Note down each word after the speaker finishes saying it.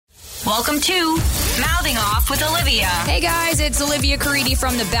Welcome to Mouthing Off with Olivia. Hey guys, it's Olivia Caridi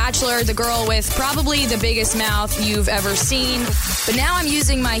from The Bachelor, the girl with probably the biggest mouth you've ever seen. But now I'm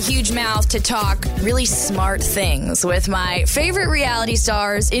using my huge mouth to talk really smart things with my favorite reality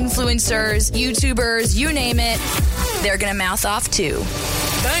stars, influencers, YouTubers, you name it. They're gonna mouth off too.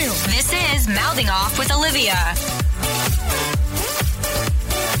 Damn. This is Mouthing Off with Olivia.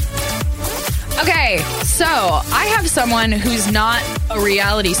 Okay, so I have someone who's not a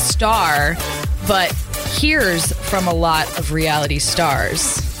reality star, but hears from a lot of reality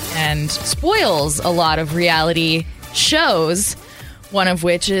stars and spoils a lot of reality shows, one of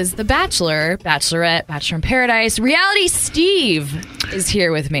which is The Bachelor, Bachelorette, Bachelor in Paradise. Reality Steve is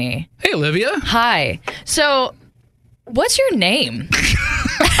here with me. Hey, Olivia. Hi. So, what's your name?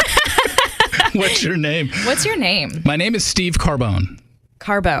 What's your name? What's your name? My name is Steve Carbone.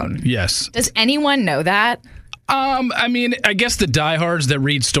 Carbone. Yes. Does anyone know that? I mean, I guess the diehards that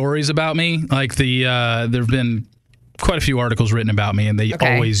read stories about me, like there've been quite a few articles written about me, and they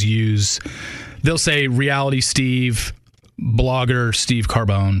always they'll say reality Steve, blogger Steve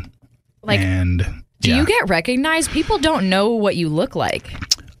Carbone. Do you get recognized? People don't know what you look like.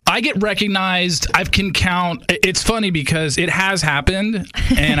 I get recognized. I can count. It's funny because it has happened,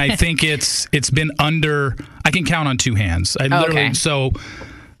 and I think it's been under. I can count on two hands. So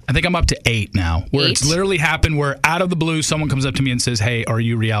I think I'm up to 8 now, where it's literally happened where out of the blue someone comes up to me and says, "Hey, are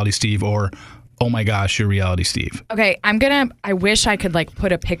you Reality Steve?" or "Oh my gosh, you're Reality Steve." Okay, I wish I could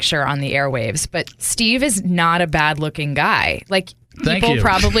put a picture on the airwaves, but Steve is not a bad looking guy. People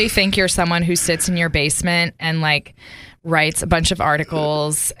probably think you're someone who sits in your basement and writes a bunch of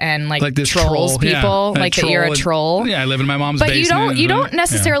articles and this trolls people, that you're a troll. Yeah, I live in my mom's basement. But you don't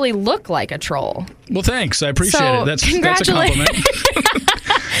necessarily look like a troll. Well, thanks. I appreciate it. That's a compliment.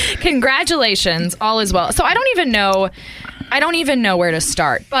 Congratulations, all is well. So I don't even know where to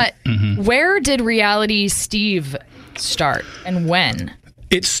start. But where did Reality Steve start and when?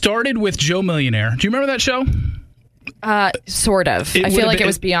 It started with Joe Millionaire. Do you remember that show? Sort of. I feel like it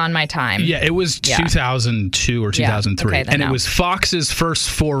was beyond my time. Yeah, it was 2002 or 2003. And it was Fox's first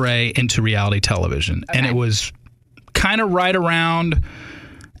foray into reality television. Okay. And it was kind of right around...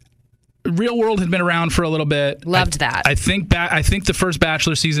 Real World had been around for a little bit. Loved that. I think the first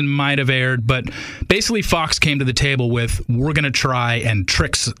Bachelor season might have aired, but basically Fox came to the table with, we're going to try and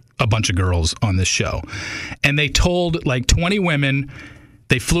trick a bunch of girls on this show. And they told 20 women...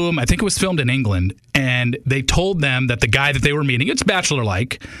 They flew them, I think it was filmed in England, and they told them that the guy that they were meeting, it's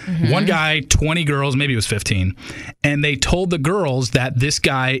Bachelor-like, one guy, 20 girls, maybe it was 15, and they told the girls that this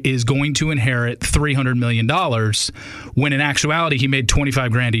guy is going to inherit $300 million, when in actuality he made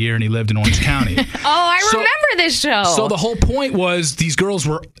 $25,000 a year and he lived in Orange County. I remember this show. So the whole point was these girls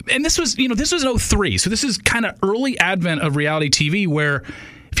were, and this was in 03, so this is kind of early advent of reality TV where...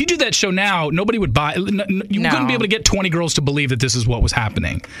 If you do that show now, nobody would buy. You wouldn't be able to get 20 girls to believe that this is what was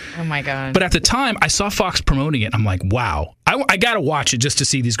happening. Oh my God! But at the time, I saw Fox promoting it. I'm like, wow, I got to watch it just to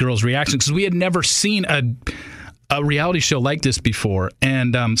see these girls' reactions because we had never seen a reality show like this before.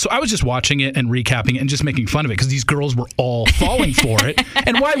 And so I was just watching it and recapping it and just making fun of it because these girls were all falling for it.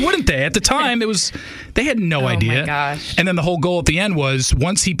 And why wouldn't they? At the time, they had no idea. Oh my gosh! And then the whole goal at the end was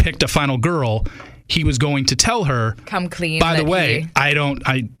once he picked a final girl, he was going to tell her, come clean. By the way, I don't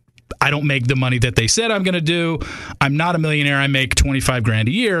make the money that they said I'm going to do. I'm not a millionaire. I make $25,000 a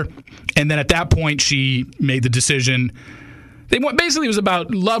year. And then at that point, she made the decision. Basically, it was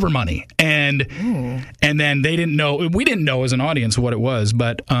about love or money. And then they didn't know. We didn't know as an audience what it was.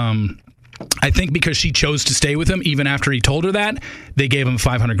 But I think because she chose to stay with him, even after he told her that, they gave him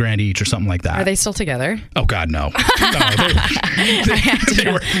 $500,000 each or something like that. Are they still together? Oh God, no.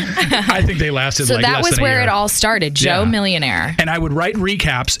 I think they lasted so less than a year. So that was where it all started, Joe Millionaire. And I would write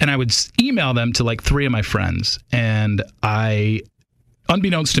recaps and I would email them to 3 of my friends. And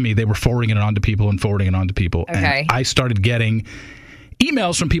unbeknownst to me, they were forwarding it on to people. Okay. And I started getting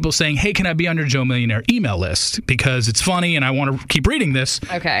emails from people saying, hey, can I be on your Joe Millionaire email list? Because it's funny and I want to keep reading this.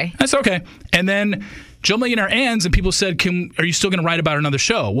 Okay. That's okay. And then Joe Millionaire ends and people said, are you still going to write about another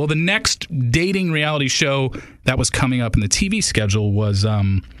show? Well, the next dating reality show that was coming up in the TV schedule was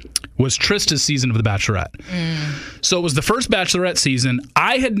Trista's season of The Bachelorette. So it was the first Bachelorette season.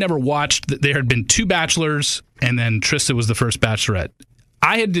 I had never watched, there had been 2 Bachelors and then Trista was the first Bachelorette.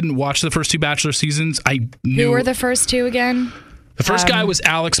 I didn't watch the first 2 Bachelor seasons. I knew. Who were the first 2 again? The first guy was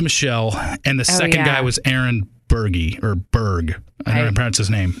Alex Michelle, and the second guy was Aaron Berg. I don't know how to pronounce his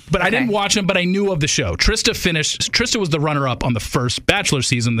name. But I didn't watch him, but I knew of the show. Trista was the runner-up on the first Bachelor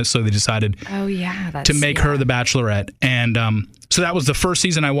season, so they decided to make her the Bachelorette. And so that was the first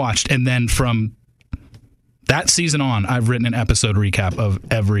season I watched. And then from That season on, I've written an episode recap of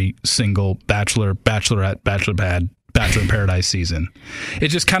every single Bachelor, Bachelorette, Bachelor Pad, Bachelor in Paradise season. It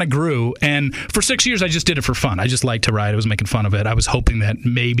just kind of grew. And for 6 years, I just did it for fun. I just liked to write. I was making fun of it. I was hoping that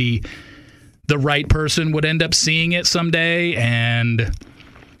maybe the right person would end up seeing it someday, and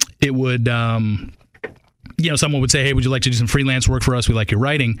it would, someone would say, hey, would you like to do some freelance work for us? We like your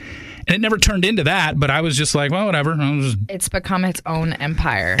writing. And it never turned into that, but I was just like, well, whatever. It's become its own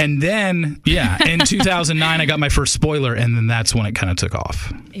empire. And then, in 2009, I got my first spoiler, and then that's when it kind of took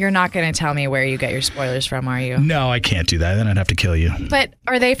off. You're not going to tell me where you get your spoilers from, are you? No, I can't do that. Then I'd have to kill you. But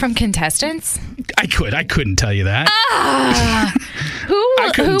are they from contestants? I couldn't tell you that.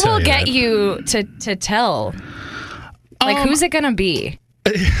 Who will get you to tell? Like, who's it going to be?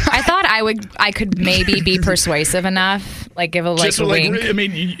 I thought I could maybe be persuasive enough, like give a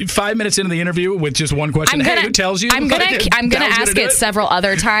wink. 5 minutes into the interview with just one question. Who tells you? I'm gonna ask it several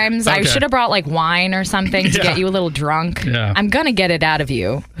other times. Okay. I should have brought like wine or something to get you a little drunk. Yeah. I'm gonna get it out of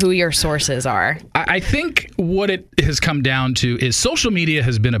you who your sources are. I think what it has come down to is social media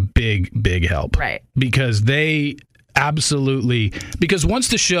has been a big help, right? Because once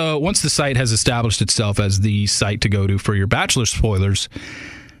the site has established itself as the site to go to for your Bachelor spoilers,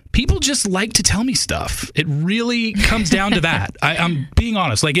 people just like to tell me stuff. It really comes down to that. I'm being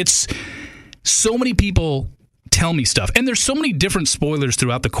honest. Like, it's so many people tell me stuff, and there's so many different spoilers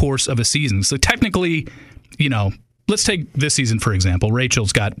throughout the course of a season. So technically, let's take this season, for example.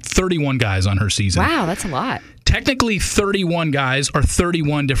 Rachel's got 31 guys on her season. Wow, that's a lot. Technically, 31 guys are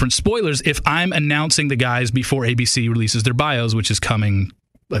 31 different spoilers if I'm announcing the guys before ABC releases their bios, which is coming,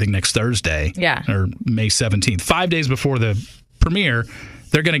 I think, next Thursday. Yeah. Or May 17th. 5 days before the premiere,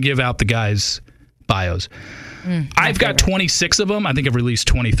 they're going to give out the guys' bios. I've got 26 of them. I think I've released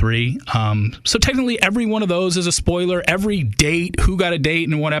 23. So technically, every one of those is a spoiler. Every date, who got a date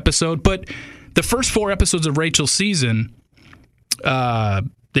in what episode. But the first 4 episodes of Rachel's season,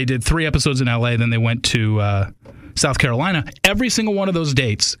 they did 3 episodes in LA, then they went to South Carolina. Every single one of those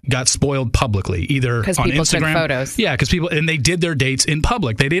dates got spoiled publicly, either on Instagram. Because people took photos. Yeah, and they did their dates in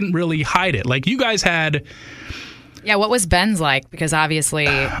public. They didn't really hide it. Like, you guys had... Yeah, what was Ben's like? Because obviously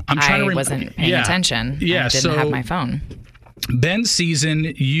I wasn't paying attention. Yeah, I didn't have my phone. Ben's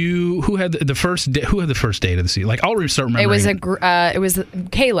season, who had the first date of the season? Like, I'll start remembering. It was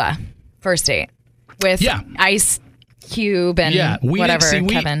Kayla first date with Ice Cube and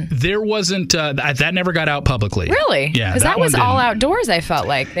Kevin. There wasn't that never got out publicly. Really? Yeah, because that was all outdoors. I felt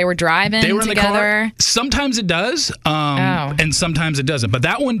like they were driving. They were in together. The car. Sometimes it does, and sometimes it doesn't. But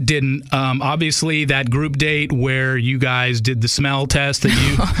that one didn't. Obviously, that group date where you guys did the smell test that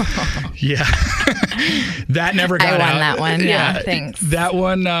you, that never got out. I won that one. Yeah, thanks. That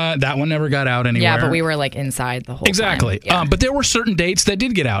one never got out anywhere. Yeah, but we were like inside the whole exactly. time. Yeah. But there were certain dates that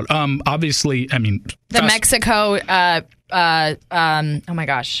did get out. Obviously, I mean, the Mexico. Oh my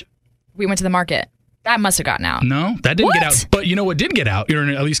gosh, we went to the market. That must have gotten out. No, that didn't get out. But you know what did get out, or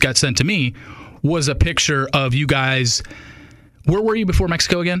at least got sent to me, was a picture of you guys. Where were you before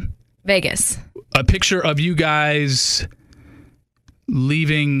Mexico again? Vegas. A picture of you guys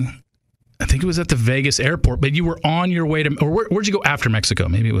leaving. I think it was at the Vegas airport, but you were on your way to. Or where'd you go after Mexico?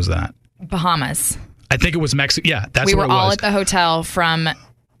 Maybe it was that. Bahamas. I think it was Mexico. Yeah, that's we where it was. We were all at the hotel from.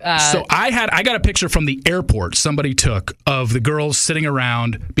 So I got a picture from the airport somebody took of the girls sitting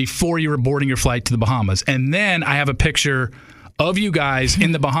around before you were boarding your flight to the Bahamas. And then I have a picture of you guys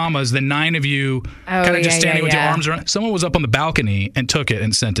in the Bahamas, the 9 of you kind of just standing with your arms around. Someone was up on the balcony and took it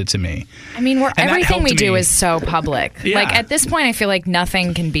and sent it to me. I mean, everything we do is so public. Yeah. Like, at this point, I feel like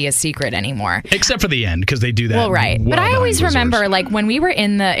nothing can be a secret anymore. Except for the end, because they do that. Well, right. But I always remember, like, when we were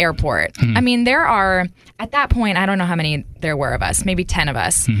in the airport, I mean, there are, at that point, I don't know how many there were of us, maybe 10 of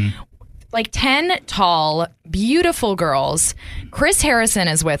us. Like 10 tall, beautiful girls. Chris Harrison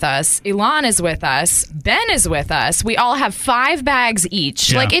is with us. Elon is with us. Ben is with us. We all have 5 bags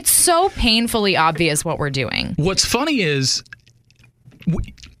each. Yeah. Like, it's so painfully obvious what we're doing. What's funny is,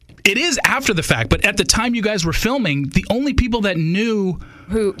 it is after the fact, but at the time you guys were filming, the only people that knew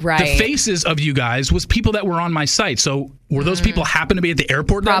the faces of you guys was people that were on my site. So were those people happen to be at the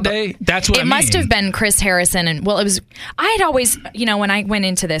airport that day? That's what I mean. It must have been Chris Harrison. And well, it was, I had always, when I went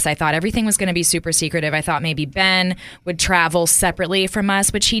into this, I thought everything was going to be super secretive. I thought maybe Ben would travel separately from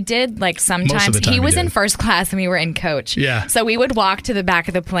us, which he did like sometimes. Most of the time he was in first class and we were in coach. Yeah. So we would walk to the back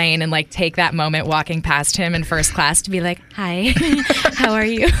of the plane and like take that moment walking past him in first class to be like, hi, how are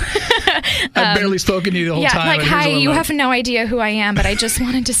you? I've barely spoken to you the whole time. Yeah, like, hi, you have no idea who I am, but I just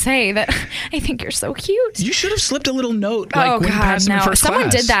wanted to say that I think you're so cute. You should have slipped a little note. Like, when you passed him in first Someone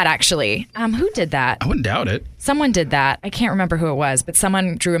class. did that, actually. Who did that? I wouldn't doubt it. Someone did that. I can't remember who it was, but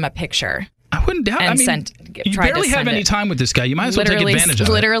someone drew him a picture. I wouldn't doubt it. And You tried barely to have send any it. time with this guy. You might as well take advantage of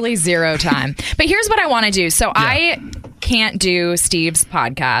it. Literally zero time. But here's what I want to do. So I can't do Steve's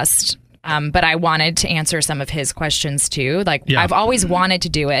podcast, but I wanted to answer some of his questions too. Like I've always wanted to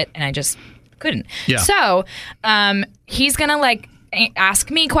do it, and I just couldn't. Yeah. So he's gonna like ask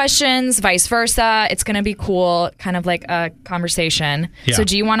me questions, vice versa. It's gonna be cool, kind of like a conversation. Yeah. So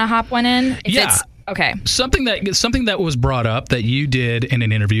do you want to hop one in? Okay. Something that was brought up that you did in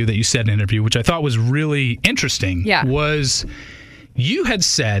an interview, that you said in an interview, which I thought was really interesting, was you had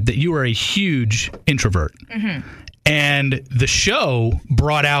said that you were a huge introvert. Mm-hmm. And the show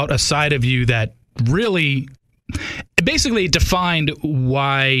brought out a side of you that really basically defined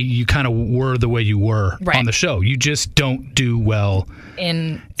why you kind of were the way you were on the show. You just don't do well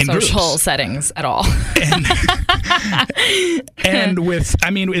in social groups. Settings at all. And with, I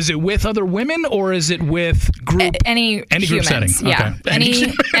mean, is it with other women or is it with group? Any group humans, setting? Yeah.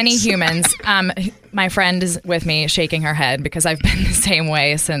 Okay. Any humans. My friend is with me shaking her head because I've been the same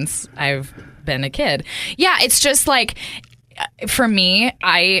way since I've been a kid. Yeah, it's just like, for me,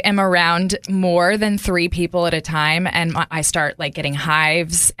 I am around more than 3 people at a time, and I start like getting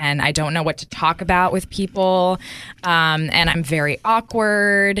hives, and I don't know what to talk about with people, and I'm very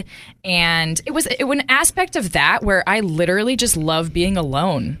awkward. And it was an aspect of that where I literally just love being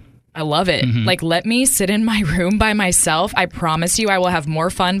alone. I love it. Mm-hmm. Like, let me sit in my room by myself. I promise you I will have more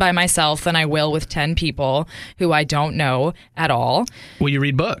fun by myself than I will with 10 people who I don't know at all. Well, you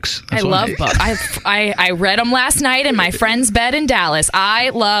read books. I love books. I read them last night in my friend's bed in Dallas. I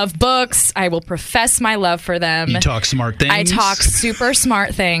love books. I will profess my love for them. You talk smart things. I talk super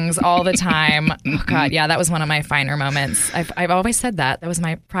smart things all the time. Oh, God. Yeah, that was one of my finer moments. I've always said that. That was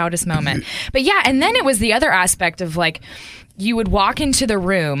my proudest moment. But yeah, and then it was the other aspect of like, you would walk into the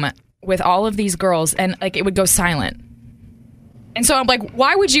room with all of these girls and like it would go silent. And so I'm like,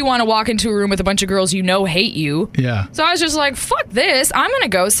 why would you want to walk into a room with a bunch of girls you know hate you? Yeah. So I was just like, fuck this. I'm going to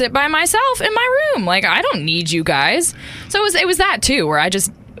go sit by myself in my room. Like, I don't need you guys. So it was that too, where I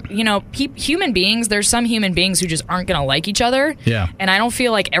just, you know, human beings, there's some human beings who just aren't going to like each other. Yeah. And I don't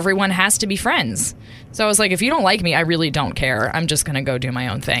feel like everyone has to be friends. So I was like, if you don't like me, I really don't care. I'm just going to go do my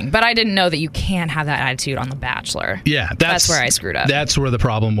own thing. But I didn't know that you can't have that attitude on The Bachelor. Yeah. That's where I screwed up. That's where the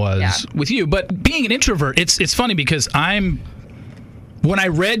problem was with you. But being an introvert, it's funny because when I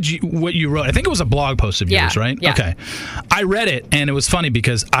read what you wrote, I think it was a blog post of yours, right? Yeah. Okay. I read it, and it was funny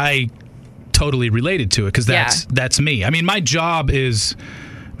because I totally related to it because that's me. I mean, my job is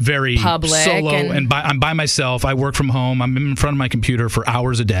very public, solo, and I'm by myself. I work from home. I'm in front of my computer for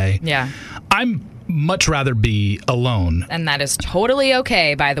hours a day. Yeah. I'm much rather be alone. And that is totally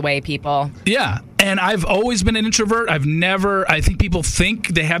okay, by the way, people. Yeah. And I've always been an introvert. I think people think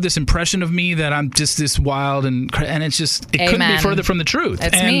they have this impression of me that I'm just this wild and it's just, it couldn't be further from the truth.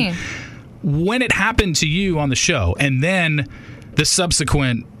 That's me. When it happened to you on the show and then the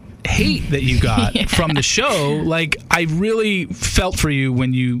subsequent hate that you got from the show, like, I really felt for you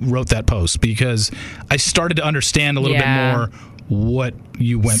when you wrote that post because I started to understand a little bit more what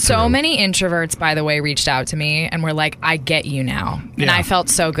you went through. So many introverts, by the way, reached out to me and were like, I get you now. And I felt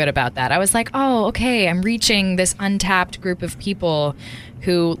so good about that. I was like, oh, okay, I'm reaching this untapped group of people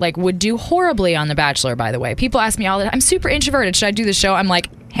who like would do horribly on The Bachelor, by the way. People ask me all the time, I'm super introverted. Should I do the show? I'm like,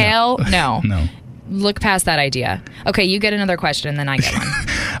 hell no. No. Look past that idea. Okay, you get another question and then I get one.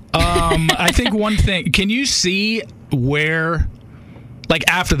 I think one thing, can you see where... Like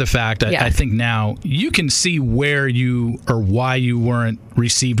after the fact, I think now you can see where you or why you weren't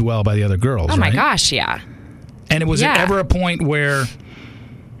received well by the other girls. Oh my gosh, yeah. And was it ever a point where?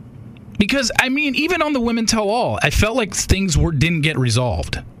 Because I mean, even on the Women Tell All, I felt like things didn't get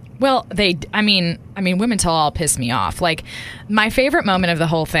resolved. Well, I mean, Women Tell All pissed me off. Like, my favorite moment of the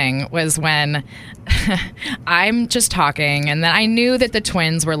whole thing was when I'm just talking, and then I knew that the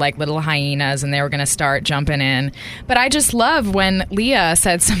twins were like little hyenas, and they were going to start jumping in. But I just love when Leah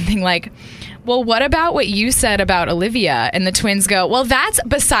said something like, well, what about what you said about Olivia? And the twins go, well, that's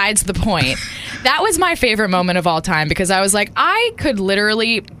besides the point. That was my favorite moment of all time, because I was like, I could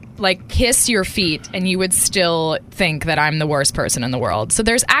literally... like kiss your feet and you would still think that I'm the worst person in the world. So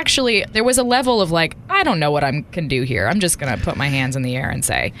there was a level of like, I don't know what I can do here. I'm just going to put my hands in the air and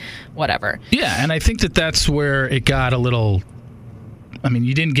say whatever. Yeah. And I think that's where it got a little, I mean,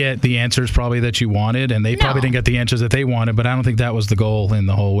 you didn't get the answers probably that you wanted, and they probably didn't get the answers that they wanted, but I don't think that was the goal in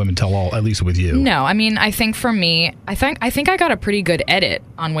the whole Women Tell All, at least with you. No, I mean, I think for me, I think I got a pretty good edit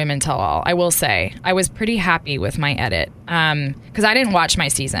on Women Tell All, I will say. I was pretty happy with my edit, because I didn't watch my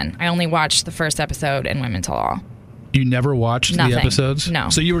season. I only watched the first episode in Women Tell All. You never watched Nothing. the episodes? No.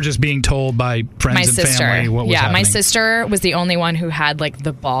 So you were just being told by friends My and sister. family what was happening? My sister was the only one who had like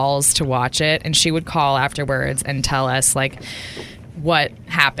the balls to watch it, and she would call afterwards and tell us like what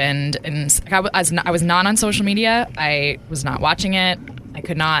happened. And I was not on social media. I was not watching it. I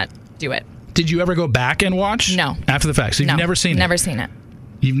could not do it. Did you ever go back and watch? No. After the fact? So you've never seen it? Never seen it.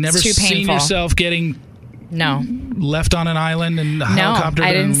 You've never It's too seen painful. yourself getting No. left on an island and helicoptered? No,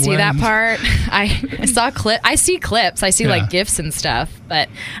 I didn't and see that went- part. I saw I see clips. I see Yeah. like GIFs and stuff, but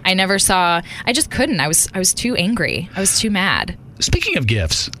I never saw. I just couldn't. I was too angry. I was too mad. Speaking of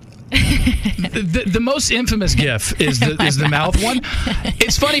gifts, the most infamous gif is the mouth one.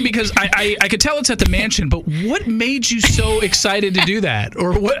 It's funny because I could tell it's at the mansion, but what made you so excited to do that?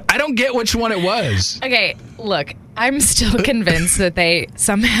 Or what? I don't get which one it was. Okay, look, I'm still convinced that they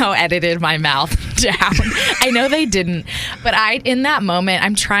somehow edited my mouth down. I know they didn't, but in that moment,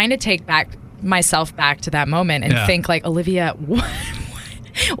 I'm trying to take myself back to that moment and think like, Olivia,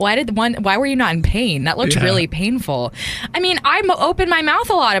 why were you not in pain? That looked really painful. I mean, I open my mouth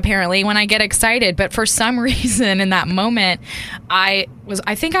a lot apparently when I get excited, but for some reason in that moment, I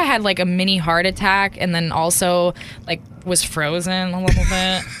think I had like a mini heart attack, and then also like was frozen a little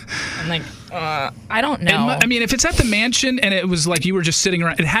bit. I'm like, I don't know. I mean, if it's at the mansion and it was like you were just sitting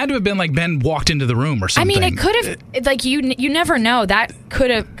around, it had to have been like Ben walked into the room or something. I mean, it could have, like, you never know. That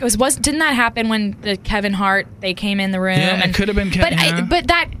could have, didn't that happen when the Kevin Hart, they came in the room? Yeah, it could have been Kevin. But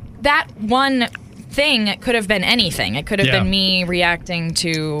that one thing could have been anything. It could have been me reacting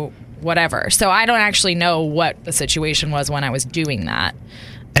to whatever. So I don't actually know what the situation was when I was doing that.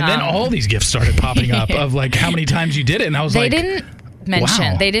 And then all these gifts started popping up of like how many times you did it, and I was They like, didn't mention.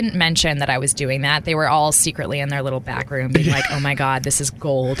 Wow. They didn't mention that I was doing that. They were all secretly in their little back room being like, "Oh my God, this is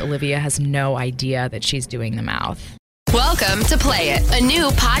gold." Olivia has no idea that she's doing the mouth. Welcome to Play It, a new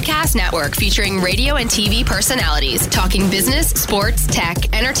podcast network featuring radio and TV personalities talking business, sports,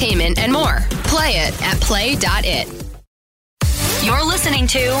 tech, entertainment, and more. Play it at play.it. You're listening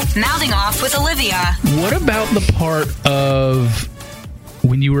to Mouthing Off with Olivia. What about the part of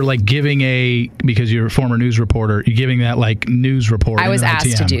when you were like giving because you're a former news reporter, you're giving that like news report? I was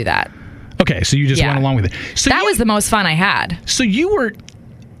asked to do that. Okay, so you just went along with it. So that was the most fun I had. So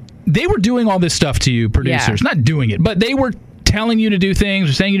they were doing all this stuff to you, producers, not doing it, but they were telling you to do things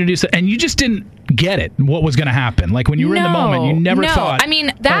or saying you to do stuff, and you just didn't get it, what was going to happen. Like when you were in the moment, you never thought. I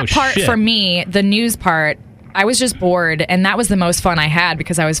mean, that part shit. for me, the news part, I was just bored, and that was the most fun I had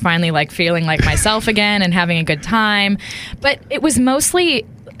because I was finally like feeling like myself again and having a good time. But it was mostly,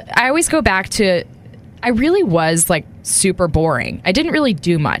 I always go back to, I really was like super boring. I didn't really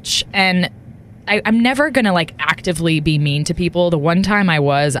do much, and I'm never going to like actively be mean to people. The one time I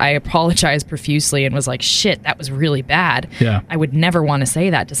apologized profusely and was like, shit, that was really bad. Yeah. I would never want to say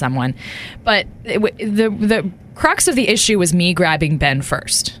that to someone. But the crux of the issue was me grabbing Ben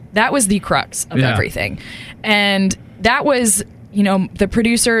first. That was the crux of everything. And that was, the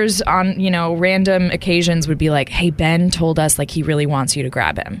producers on, random occasions would be like, hey, Ben told us like he really wants you to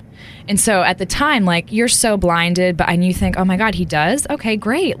grab him. And so at the time, like, you're so blinded, and you think, oh my God, he does? Okay,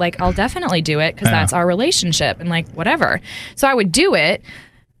 great. Like, I'll definitely do it because that's our relationship and like whatever. So I would do it.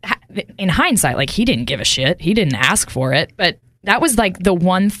 In hindsight, like, he didn't give a shit. He didn't ask for it. But that was like the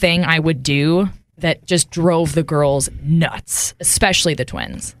one thing I would do that just drove the girls nuts, especially the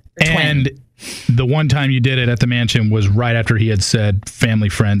twins. And the one time you did it at the mansion was right after he had said family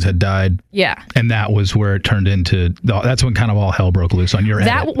friends had died. Yeah. And that was where it turned into, that's when kind of all hell broke loose on your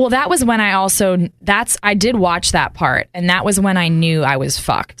end. Well, that was when I did watch that part, and that was when I knew I was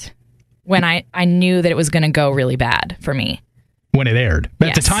fucked. When I knew that it was going to go really bad for me. When it aired. But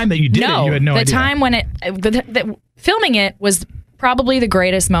at the time that you did it, you had no idea. The time when filming it was probably the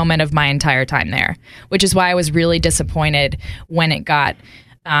greatest moment of my entire time there, which is why I was really disappointed when it got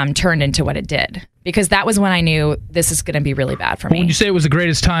turned into what it did, because that was when I knew this is going to be really bad for me. When you say it was the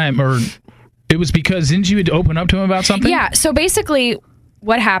greatest time, or it was because didn't you open up to him about something? Yeah. So basically,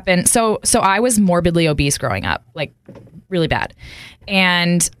 what happened? So I was morbidly obese growing up, like really bad,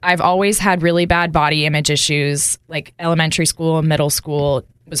 and I've always had really bad body image issues. Like elementary school and middle school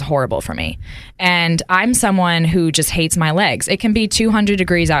was horrible for me, and I'm someone who just hates my legs. It can be 200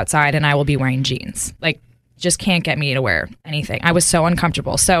 degrees outside, and I will be wearing jeans. Like, just can't get me to wear anything. I was so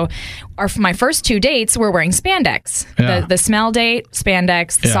uncomfortable. So my first 2 dates were wearing spandex. Yeah. The smell date,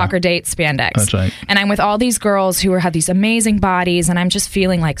 spandex. The soccer date, spandex. That's right. And I'm with all these girls who have these amazing bodies, and I'm just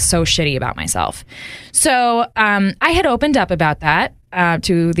feeling like so shitty about myself. So I had opened up about that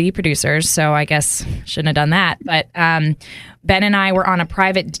to the producers, so I guess shouldn't have done that. But Ben and I were on a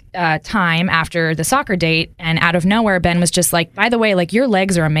private time after the soccer date, and out of nowhere, Ben was just like, by the way, like, your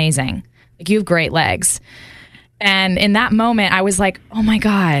legs are amazing. Like, you have great legs. And in that moment, I was like, oh my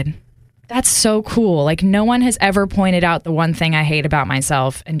God, that's so cool. Like, no one has ever pointed out the one thing I hate about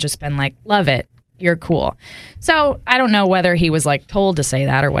myself and just been like, love it. You're cool. So I don't know whether he was like told to say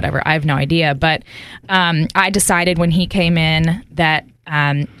that or whatever. I have no idea. But I decided when he came in that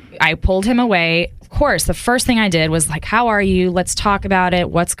I pulled him away. Of course, the first thing I did was like, how are you? Let's talk about it.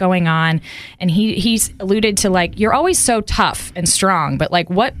 What's going on? And he's alluded to like, you're always so tough and strong, but like,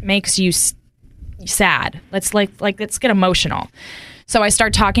 what makes you sad? Let's let's get emotional. So I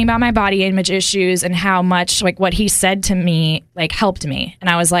start talking about my body image issues and how much like what he said to me like helped me. And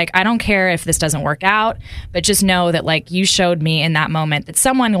I was like, I don't care if this doesn't work out, but just know that like you showed me in that moment that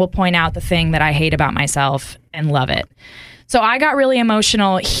someone will point out the thing that I hate about myself and love it. So I got really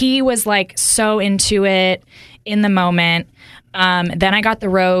emotional. He was like so into it in the moment. Then I got the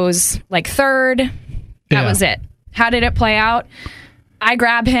rose like third. That was it. How did it play out? I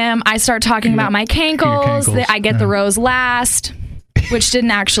grab him. I start talking about my cankles. I get the rose last, which didn't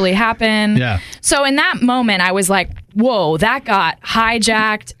actually happen. Yeah. So in that moment, I was like, whoa, that got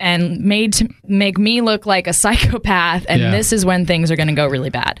hijacked and made to make me look like a psychopath. And this is when things are going to go really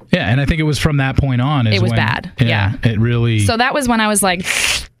bad. Yeah. And I think it was from that point on. It was bad. Yeah. It really. So that was when I was like,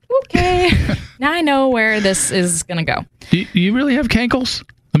 okay, now I know where this is going to go. Do you really have cankles?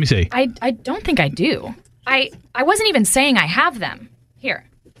 Let me see. I don't think I do. I wasn't even saying I have them. Here.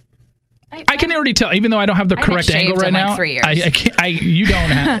 I can already tell, even though I don't have the correct angle right now. 3 years. You don't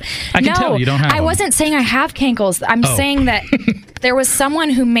have. I can tell you don't have. I wasn't saying I have cankles. I'm saying that there was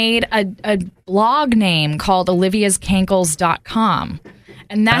someone who made a blog name called oliviascankles.com.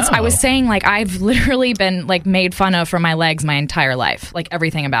 And that's, I was saying, like, I've literally been, like, made fun of for my legs my entire life. Like,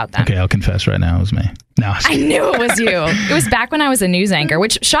 everything about them. Okay, I'll confess right now it was me. No, I knew it was you. It was back when I was a news anchor,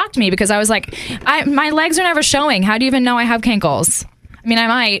 which shocked me because I was like, my legs are never showing. How do you even know I have cankles? I mean, I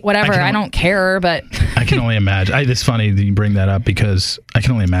might, whatever. I don't care, but... I can only imagine. It's funny that you bring that up because I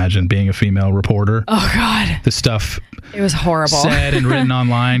can only imagine being a female reporter. Oh, God. The stuff... It was horrible. Said and written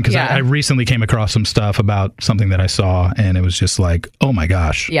online because I recently came across some stuff about something that I saw and it was just like, oh my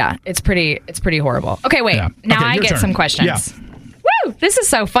gosh. Yeah, it's pretty horrible. Okay, wait. Yeah. Now I get some questions. Yeah. Woo! This is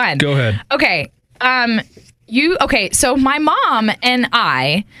so fun. Go ahead. Okay. So my mom and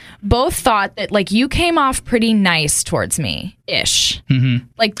I both thought that like you came off pretty nice towards me ish. Mm-hmm.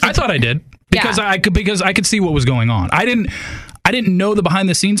 Like I thought I did because I could see what was going on. I didn't know the behind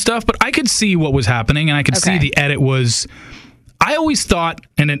the scenes stuff, but I could see what was happening and I could see the edit was. I always thought,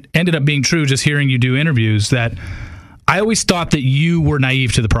 and it ended up being true just hearing you do interviews, that I always thought that you were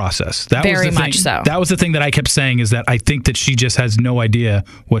naive to the process. That Very was the much thing. so. That was the thing that I kept saying is that I think that she just has no idea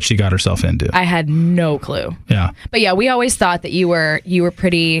what she got herself into. I had no clue. Yeah. But yeah, we always thought that you were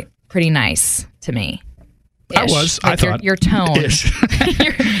pretty nice to me. I was. Like I thought your tone.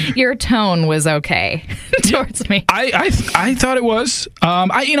 your tone was okay towards me. I thought it was.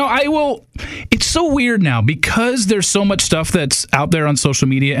 I will. It's so weird now because there's so much stuff that's out there on social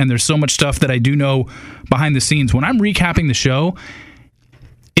media, and there's so much stuff that I do know behind the scenes. When I'm recapping the show,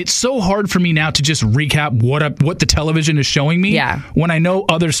 it's so hard for me now to just recap what the television is showing me. Yeah. When I know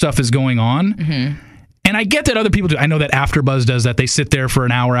other stuff is going on. Mm-hmm. And I get that other people do. I know that AfterBuzz does that. They sit there for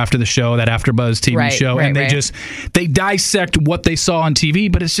an hour after the show, that AfterBuzz TV show, and they dissect what they saw on TV.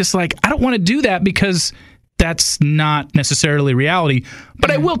 But it's just like, I don't want to do that because that's not necessarily reality. But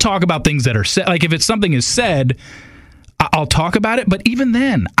I will talk about things that are said. Like if something is said, I'll talk about it. But even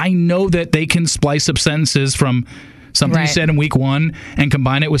then, I know that they can splice up sentences from something you said in week 1 and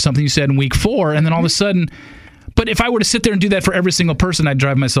combine it with something you said in week 4. And then all of a sudden... But if I were to sit there and do that for every single person, I'd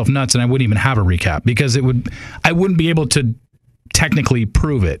drive myself nuts and I wouldn't even have a recap because I wouldn't be able to technically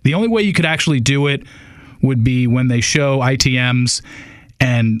prove it. The only way you could actually do it would be when they show ITMs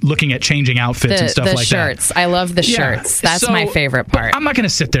and looking at changing outfits and stuff like that. The shirts. I love the shirts. That's my favorite part. I'm not going to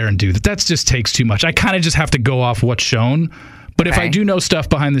sit there and do that. That just takes too much. I kind of just have to go off what's shown. But if I do know stuff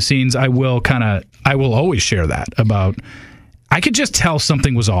behind the scenes, I will always share that about, I could just tell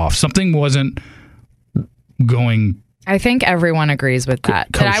something was off. Something wasn't going. I think everyone agrees with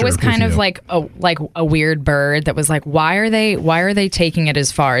that. That I was kind of like a weird bird that was like, why are they taking it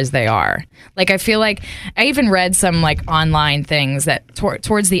as far as they are? Like, I feel like I even read some like online things that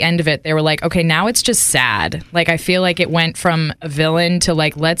towards the end of it, they were like, okay, now it's just sad. Like, I feel like it went from a villain to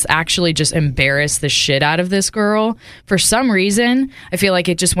like, let's actually just embarrass the shit out of this girl. For some reason, I feel like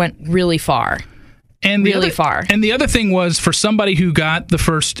it just went really far. And really far. And the other thing was for somebody who got the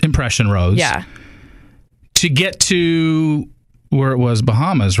first impression rose. Yeah. To get to where it was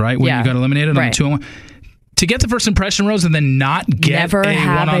Bahamas, right? When you got eliminated on the 2-on-1. To get the first impression rose and then not get Never a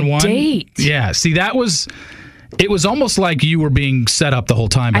have one-on-one. A date. Yeah. See, that was... It was almost like you were being set up the whole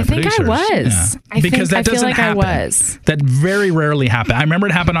time by I think producers. I was. Yeah. Because that I feel doesn't like happen. I was. That very rarely happened. I remember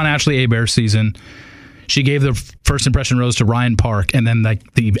it happened on Ashley Abear's season. She gave the first impression rose to Ryan Park, and then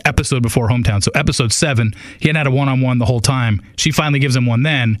the episode before Hometown, so episode 7, he hadn't had a one-on-one the whole time. She finally gives him one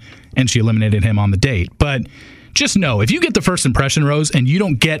then, and she eliminated him on the date. But just know, if you get the first impression rose and you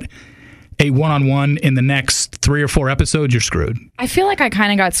don't get a one-on-one in the next 3 or 4 episodes, you're screwed. I feel like I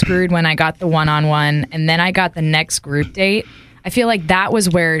kind of got screwed when I got the one-on-one, and then I got the next group date. I feel like that was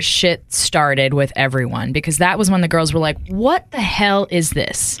where shit started with everyone, because that was when the girls were like, what the hell is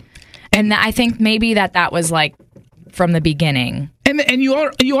this? And I think maybe that was like from the beginning. And you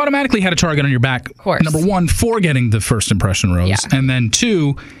automatically had a target on your back. Of course. Number 1, for getting the first impression rose. Yeah. And then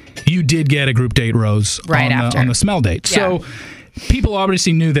 2, you did get a group date rose on the smell date. Yeah. So people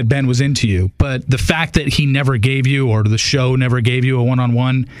obviously knew that Ben was into you, but the fact that he never gave you, or the show never gave you a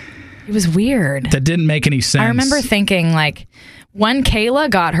one-on-one, it was weird. that didn't make any sense. I remember thinking, like, when Kayla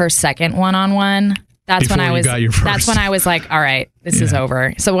got her second one-on-one, that's Before when I you was got your first. That's when I was like, all right, this is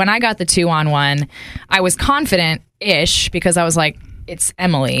over. So when I got the 2-on-1, I was confident-ish, because I was like, it's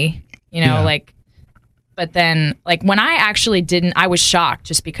Emily, like. But then, like, when I actually didn't, I was shocked,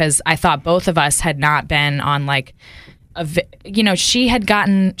 just because I thought both of us had not been on, like, she had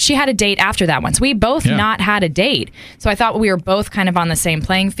a date after that one. So we both not had a date. So I thought we were both kind of on the same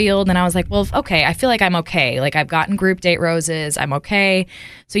playing field. And I was like, well, okay, I feel like I'm okay. Like, I've gotten group date roses. I'm okay.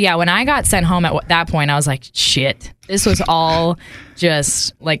 So yeah, when I got sent home at that point, I was like, shit, this was all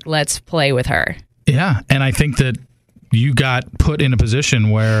just like, let's play with her. Yeah. And I think that you got put in a position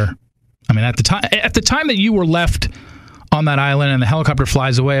where, I mean, at the time that you were left on that island and the helicopter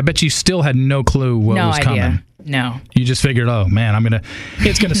flies away, I bet you still had no clue what was coming. No. You just figured, oh man,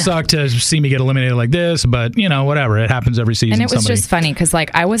 it's gonna suck to see me get eliminated like this, but whatever. It happens every season. And it was just funny because, like,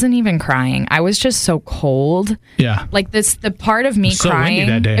 I wasn't even crying. I was just so cold. Yeah. Like, the part of me so crying.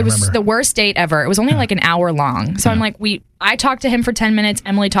 Windy that day, it was the worst date ever. It was only like an hour long. So I'm like, I talked to him for 10 minutes.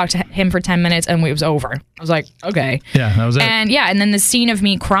 Emily talked to him for 10 minutes, and it was over. I was like, okay. Yeah, that was it. And then the scene of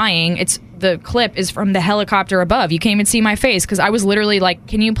me crying, the clip is from the helicopter above. You can't even see my face, because I was literally like,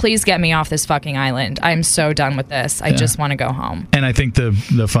 can you please get me off this fucking island? I'm so done with this. I just want to go home. And I think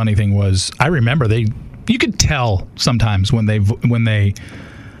the funny thing was, I remember you could tell sometimes when they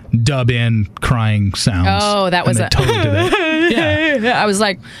dub in crying sounds. Oh, that was totally did that. Yeah. I was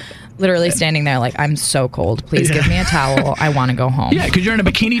like, literally standing there like, I'm so cold. Please give me a towel. I want to go home. Yeah, because you're in a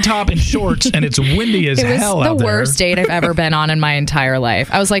bikini top and shorts, and it's windy as hell out there. It was the worst date I've ever been on in my entire life.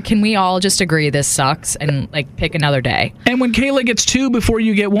 I was like, can we all just agree this sucks and, like, pick another day? And when Kayla gets 2 before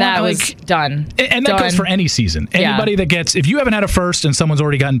you get 1, that was done. And that goes for any season. Anybody that gets, if you haven't had a first and someone's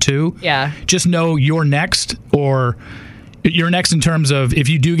already gotten 2, just know you're next, or you're next in terms of, if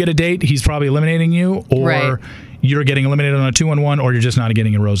you do get a date, he's probably eliminating you, or you're getting eliminated on a 2-on-1, or you're just not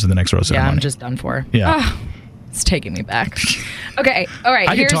getting a rose to the next rose ceremony. Yeah, I'm just done for. Yeah. Oh, it's taking me back. Okay, all right.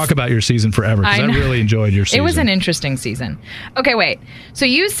 I could talk about your season forever, because I really enjoyed your season. It was an interesting season. Okay, wait. So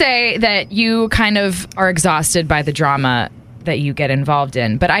you say that you kind of are exhausted by the drama that you get involved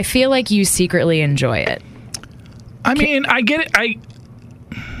in, but I feel like you secretly enjoy it. I mean, I get it.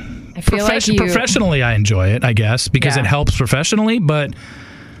 I feel like professionally, I enjoy it, I guess, because it helps professionally, but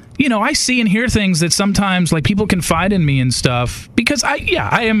I see and hear things that sometimes, like, people confide in me and stuff, because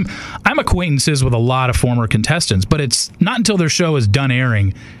I'm acquaintances with a lot of former contestants, but it's not until their show is done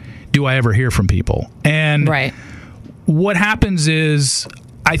airing do I ever hear from people. And what happens is,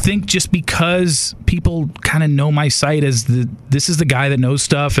 I think just because people kind of know my site as this is the guy that knows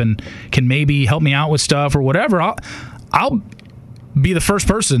stuff and can maybe help me out with stuff or whatever, I'll be the first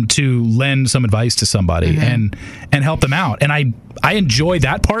person to lend some advice to somebody and help them out. And I enjoy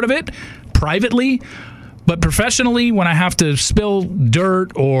that part of it privately, but professionally, when I have to spill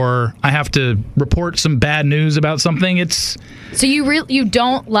dirt or I have to report some bad news about something, it's... So you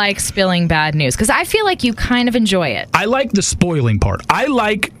don't like spilling bad news? Because I feel like you kind of enjoy it. I like the spoiling part.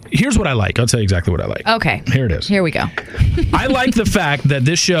 Here's what I like. I'll tell you exactly what I like. Okay. Here it is. Here we go. I like the fact that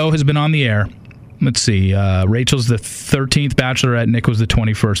this show has been on the air. Let's see. Rachel's the 13th Bachelorette. Nick was the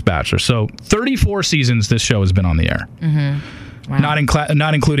 21st Bachelor. So 34 seasons this show has been on the air. Mm-hmm. Wow.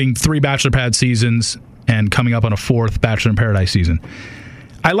 Not including 3 Bachelor Pad seasons and coming up on a 4th Bachelor in Paradise season.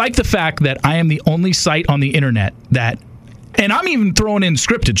 I like the fact that I am the only site on the internet that, and I'm even throwing in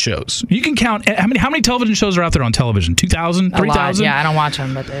scripted shows. You can count how many television shows are out there on television? 2,000, 3,000? Yeah, I don't watch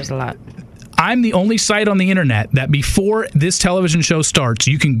them, but there's a lot. I'm the only site on the internet that before this television show starts,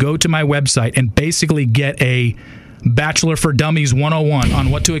 you can go to my website and basically get a Bachelor for Dummies 101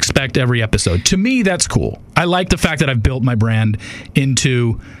 on what to expect every episode. To me, that's cool. I like the fact that I've built my brand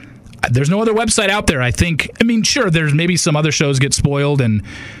into, there's no other website out there. I mean, sure, there's maybe some other shows get spoiled, and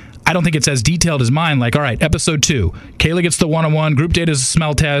I don't think it's as detailed as mine. Like, all right, episode 2, Kayla gets the one-on-one, group date is a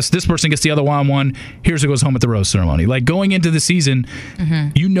smell test, this person gets the other one-on-one, here's who goes home at the rose ceremony. Like, going into the season,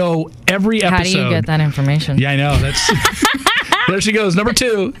 you know every episode. How do you get that information? Yeah, I know. That's there she goes, number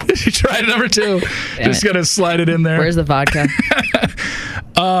 2. She tried number 2. Just gonna slide it in there. Where's the vodka?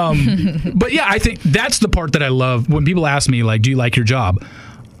 But yeah, I think that's the part that I love when people ask me, like, do you like your job?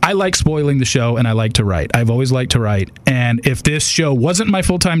 I like spoiling the show, and I like to write. I've always liked to write. And if this show wasn't my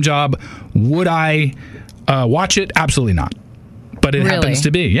full-time job, would I watch it? Absolutely not. But it happens to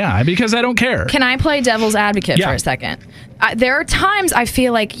be, yeah, because I don't care. Can I play devil's advocate for a second? There are times I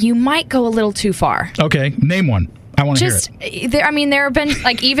feel like you might go a little too far. Okay, name one. I want to hear it. There have been,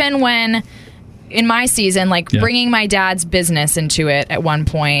 like, even when... in my season, bringing my dad's business into it at one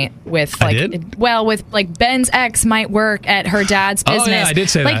point with with Ben's ex might work at her dad's business. Oh, yeah, I did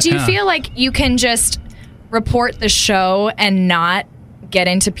say that. Do you feel like you can just report the show and not get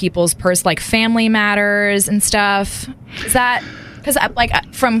into people's family matters and stuff? Is that because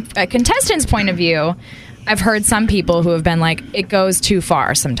from a contestant's point of view, I've heard some people who have been like, it goes too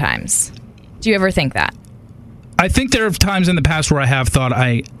far sometimes. Do you ever think that? I think there are times in the past where I have thought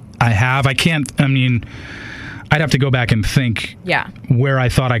I'd have to go back and think where I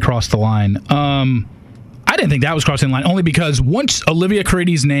thought I crossed the line. I didn't think that was crossing the line, only because once Olivia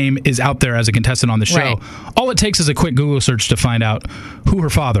Caridy's name is out there as a contestant on the show, all it takes is a quick Google search to find out who her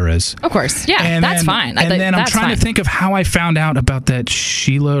father is. Of course. Yeah, and that's fine. And then I'm trying to think of how I found out about that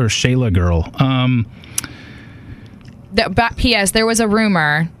Shayla girl. P.S. There was a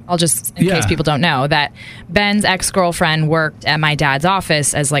rumor, in case people don't know, that Ben's ex-girlfriend worked at my dad's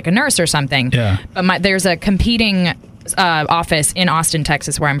office as a nurse or something. Yeah. But there's a competing office in Austin,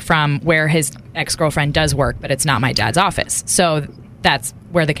 Texas, where I'm from, where his ex-girlfriend does work, but it's not my dad's office. So that's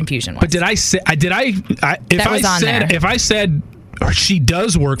where the confusion was. But did I say? If I said she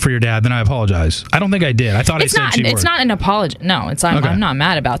does work for your dad, then I apologize. I don't think I did. I thought she worked. It's not an apology. No, I'm not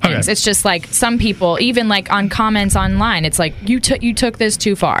mad about things. Okay. It's just some people, even on comments online, it's like, you took this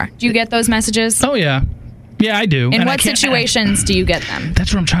too far. Do you get those messages? Oh, yeah. Yeah, I do. In what situations do you get them?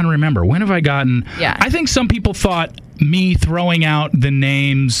 That's what I'm trying to remember. When have I gotten... Yeah. I think some people thought me throwing out the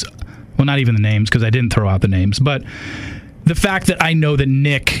names... Well, not even the names, because I didn't throw out the names, but the fact that I know that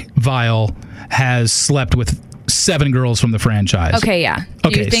Nick Viall has slept with 7 girls from the franchise. Okay, yeah.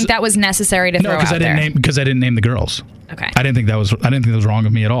 Do you think that was necessary to throw out there? No, because I didn't name the girls. Okay. I didn't think that was wrong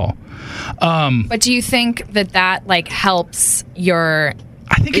of me at all. But do you think that helps your...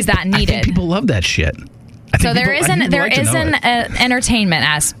 is that needed? I think people love that shit. There is an entertainment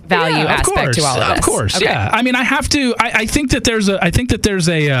value aspect to all of this. Of course, okay. Yeah. I mean, I have to. I think that there's a. I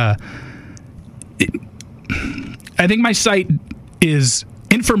think my site is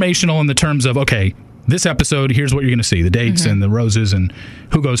informational in the terms of, okay, this episode, here's what you're going to see, the dates and the roses and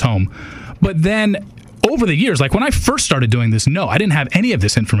who goes home. But then over the years, when I first started doing this, no, I didn't have any of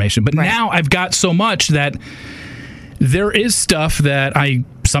this information. But now I've got so much that there is stuff that I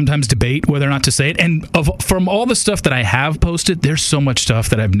sometimes debate whether or not to say it. And from all the stuff that I have posted, there's so much stuff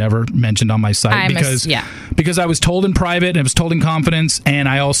that I've never mentioned on my site because I was told in private and I was told in confidence. And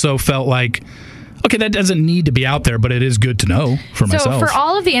I also felt like, okay, that doesn't need to be out there, but it is good to know for myself. So for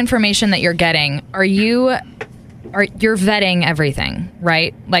all of the information that you're getting, you're vetting everything,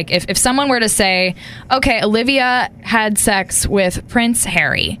 right? If someone were to say, okay, Olivia had sex with Prince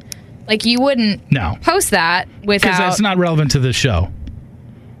Harry, you wouldn't post that without... Because that's not relevant to the show.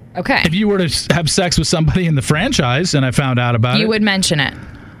 Okay. If you were to have sex with somebody in the franchise and I found out about it... You would mention it.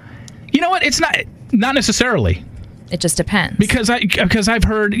 You know what? It's not necessarily. It just depends. Because I've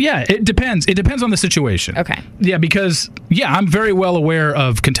heard, it depends. It depends on the situation. Okay. Yeah, because, I'm very well aware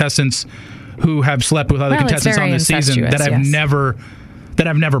of contestants who have slept with other contestants on this season that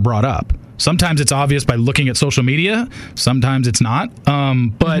I've never brought up. Sometimes it's obvious by looking at social media. Sometimes it's not.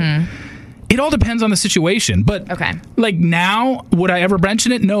 But it all depends on the situation. But now, would I ever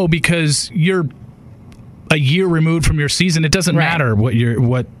mention it? No, because you're a year removed from your season. It doesn't matter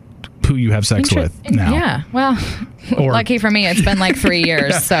who you have sex with now. Yeah. Well, lucky for me, it's been 3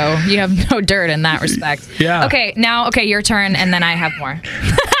 years, so you have no dirt in that respect. Yeah. Okay. Now, your turn, and then I have more.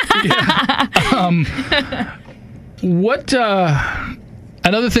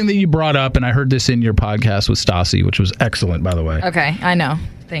 Another thing that you brought up, and I heard this in your podcast with Stassi, which was excellent, by the way. Okay, I know.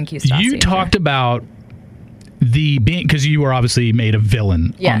 Thank you, Stassi. You talked about because you were obviously made a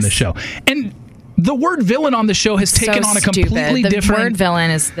villain on the show. And the word villain on the show has taken on a completely different... The word villain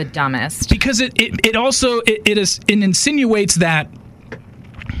is the dumbest. Because it also insinuates that...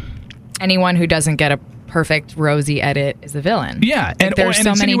 anyone who doesn't get a perfect rosy edit is the villain. Yeah, and there's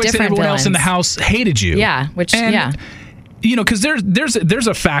so many different everyone villains else in the house hated you. Yeah, because there's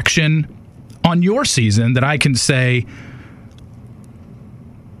a faction on your season that I can say,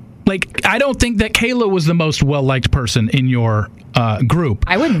 like, I don't think that Kayla was the most well-liked person in your group.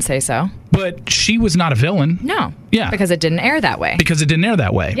 I wouldn't say so. But she was not a villain. No. Yeah. Because it didn't air that way.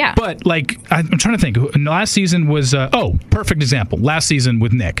 Yeah. But, like, I'm trying to think. Last season was, perfect example. Last season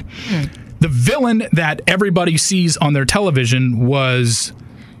with Nick. The villain that everybody sees on their television was...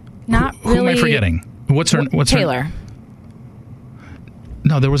 Not who really. am I forgetting? What's her... Taylor.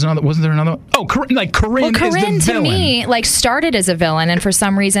 No, there was another. Wasn't there another? Oh, Corinne is the villain. Corinne, to me, like, started as a villain, and for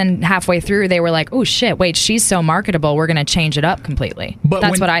some reason, halfway through, they were like, "Oh shit, wait, she's so marketable, we're going to change it up completely." But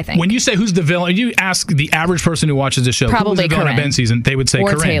that's what I think. When you say who's the villain, you ask the average person who watches the show, probably who's the villain Corinne. of Ben's season, they would say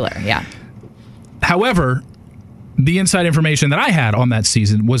or Corinne. Taylor. Yeah. However, the inside information that I had on that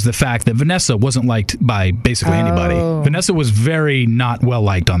season was the fact that Vanessa wasn't liked by basically anybody. Vanessa was very not well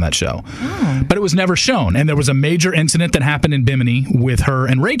liked on that show. But it was never shown. And there was a major incident that happened in Bimini with her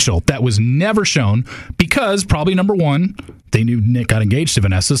and Rachel that was never shown because probably number one, they knew Nick got engaged to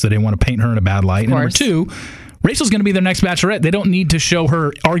Vanessa, so they didn't want to paint her in a bad light. And number two, Rachel's going to be their next bachelorette. They don't need to show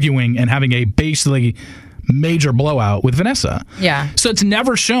her arguing and having a basically major blowout with Vanessa. Yeah. So it's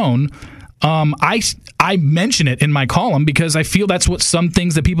never shown. I mention it in my column because I feel that's what some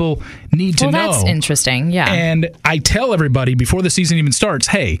things that people need to know. Well, that's interesting, yeah. And I tell everybody before the season even starts,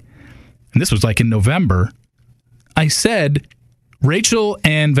 hey, and this was like in November, I said Rachel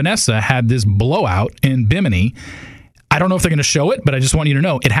and Vanessa had this blowout in Bimini. I don't know if they're going to show it, but I just want you to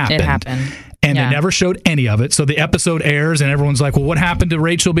know it happened. It happened. And they never showed any of it. So the episode airs and everyone's like, well, what happened to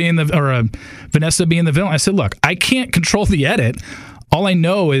Rachel being Vanessa being the villain? I said, look, I can't control the edit. All I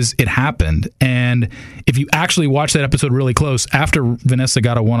know is it happened. And if you actually watch that episode really close, after Vanessa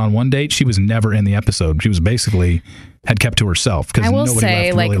got a one-on-one date, she was never in the episode. She was basically had kept to herself. I will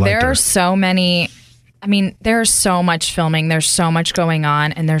say, like, really there are so many... I mean, there's so much filming, there's so much going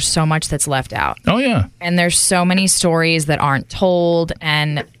on, and there's so much that's left out. Oh, yeah. And there's so many stories that aren't told,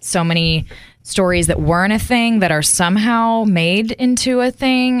 and so many stories that weren't a thing that are somehow made into a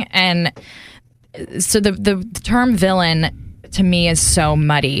thing. And so the term villain... to me is so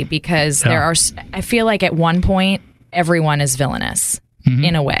muddy because I feel like at one point everyone is villainous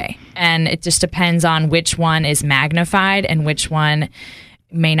in a way, and it just depends on which one is magnified and which one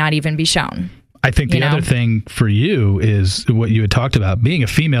may not even be shown. I think the other thing for you is what you had talked about, being a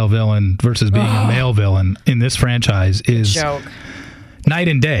female villain versus being a male villain in this franchise is night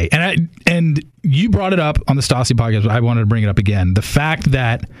and day. And you brought it up on the Stassi podcast, but I wanted to bring it up again. The fact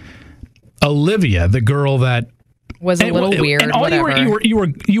that Olivia, the girl that was a little weird. And all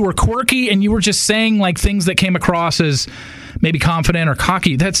you were quirky, and you were just saying like things that came across as maybe confident or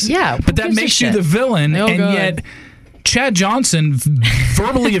cocky. But that makes you the villain, yet Chad Johnson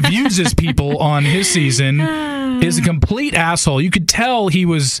verbally abuses people on his season. Is a complete asshole. You could tell he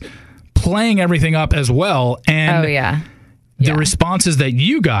was playing everything up as well. And the responses that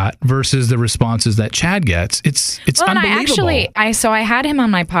you got versus the responses that Chad gets, it's unbelievable. I had him on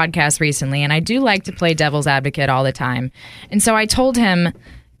my podcast recently, and I do like to play devil's advocate all the time. And so I told him,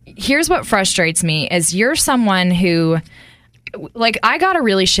 here's what frustrates me is you're someone who, like, I got a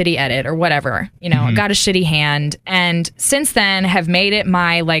really shitty edit or whatever, I got a shitty hand, and since then have made it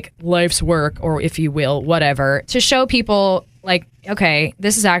my, like, life's work, or if you will, whatever, to show people, like, okay,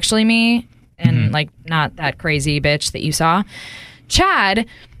 this is actually me. And like, not that crazy bitch that you saw. Chad,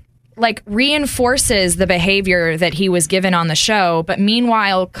 like, reinforces the behavior that he was given on the show, but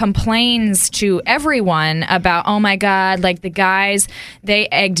meanwhile complains to everyone about, oh my God, like, the guys they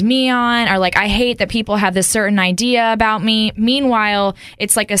egged me on, or like, I hate that people have this certain idea about me. Meanwhile,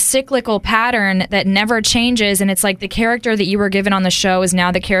 it's like a cyclical pattern that never changes, and it's like the character that you were given on the show is now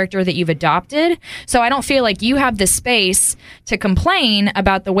the character that you've adopted. So I don't feel like you have the space to complain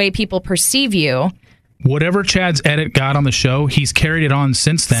about the way people perceive you. Whatever Chad's edit got on the show, he's carried it on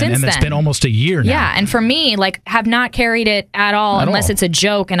since then, and it's been almost a year now. Yeah, and for me, like, have not carried it at all unless it's a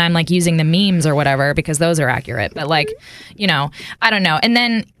joke and I'm, like, using the memes or whatever, because those are accurate. But, like, I don't know. And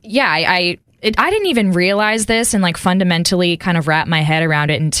then, I didn't even realize this and, like, fundamentally kind of wrap my head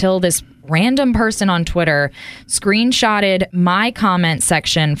around it until this random person on Twitter screenshotted my comment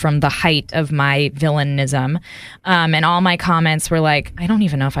section from the height of my villainism. And all my comments were like, I don't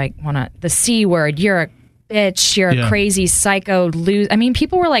even know if I want to, the C word, you're a bitch, you're a crazy psycho I mean,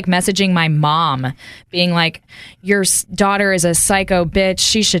 people were like messaging my mom being like, your daughter is a psycho bitch,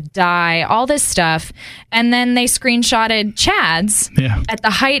 she should die, all this stuff. And then they screenshotted Chad's at the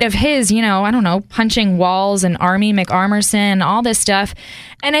height of his, I don't know, punching walls and Army McArmerson, all this stuff.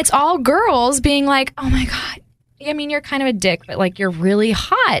 And it's all girls being like, oh my God, I mean, you're kind of a dick, but like you're really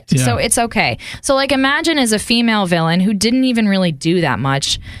hot. Yeah. So it's okay. So like imagine as a female villain who didn't even really do that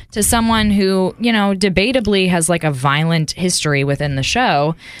much to someone who, debatably has like a violent history within the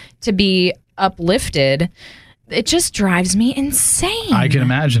show to be uplifted. It just drives me insane. I can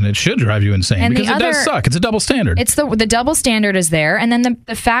imagine. It should drive you insane because it does suck. It's a double standard. It's the double standard is there. And then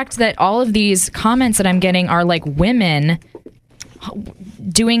the fact that all of these comments that I'm getting are like women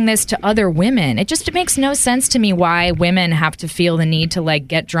doing this to other women. It makes no sense to me why women have to feel the need to like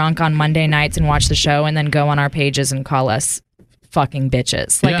get drunk on Monday nights and watch the show and then go on our pages and call us fucking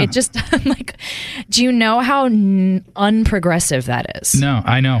bitches. Like it just like, do you know how unprogressive that is? No,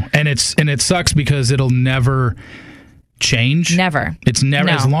 I know. And it sucks because it'll never change. Never. It's never.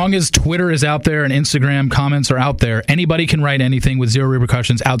 No. As long as Twitter is out there and Instagram comments are out there, anybody can write anything with zero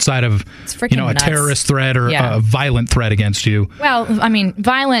repercussions outside of a nuts. Terrorist threat or a violent threat against you. Well, I mean,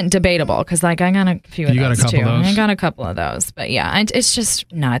 violent, debatable, because like I got a few of those too. I got a couple of those, but yeah, it's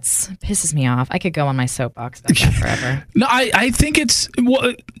just nuts. It pisses me off. I could go on my soapbox about that forever. No, I think it's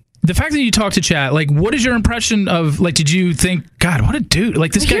the fact that you talked to Chad, like, what is your impression of, like, did you think, God, what a dude,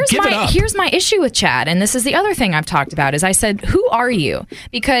 like, this guy, give it up. Here's my issue with Chad, and this is the other thing I've talked about, is I said, who are you?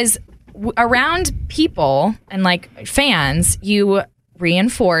 Because around people and, like, fans, you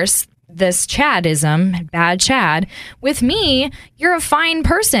reinforce this Chadism, bad Chad. With me, you're a fine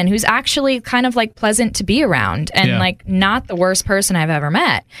person who's actually kind of like pleasant to be around and like not the worst person I've ever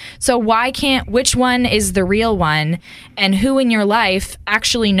met. So which one is the real one, and who in your life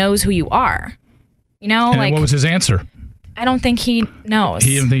actually knows who you are? And like, what was his answer? I don't think he knows.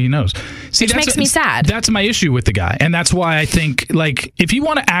 He didn't think he knows. See, which makes me sad. That's my issue with the guy. And that's why I think, like, if you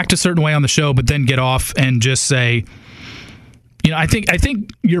want to act a certain way on the show, but then get off and just say, I think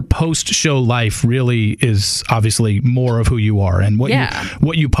your post-show life really is obviously more of who you are and what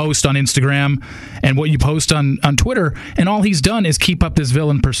you post on Instagram and what you post on Twitter. And all he's done is keep up this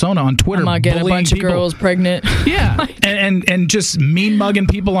villain persona on Twitter. I'm gonna get a bunch of girls pregnant. Yeah, and just mean mugging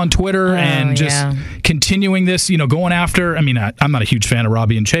people on Twitter and just continuing this. Going after. I mean, I'm not a huge fan of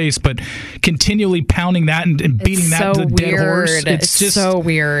Robbie and Chase, but continually pounding that and beating that to a dead horse. It's just so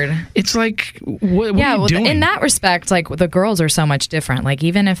weird. It's like, what are you doing? In that respect, like the girls are so much different. Like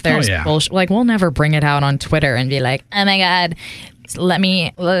even if there's bullshit, like we'll never bring it out on Twitter and be like, oh my God, let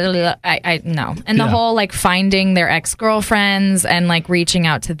me, I no. And the whole like finding their ex-girlfriends and like reaching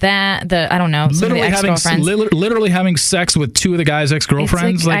out to I don't know, some of the ex-girlfriends. Literally having sex with two of the guys'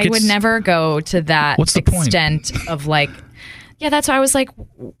 ex-girlfriends. I would never go to that extent of like, that's why I was like,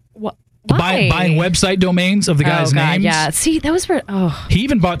 what? Buying website domains of the guys' names. Yeah, see, those were. He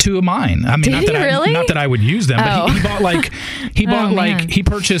even bought two of mine. I mean, not that I would use them, but he bought he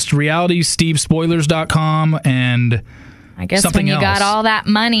purchased realitystevespoilers.com and I guess when you got all that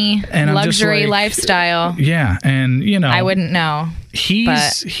money, and luxury lifestyle. Yeah, and I wouldn't know.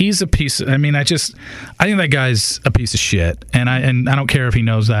 He's a piece. I mean, I think that guy's a piece of shit, and I don't care if he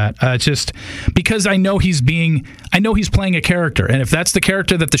knows that. Just because I know he's playing a character, and if that's the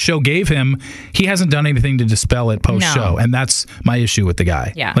character that the show gave him, he hasn't done anything to dispel it post show, and that's my issue with the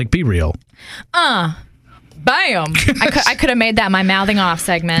guy. Yeah, like be real. Bam! I could have made that my mouthing off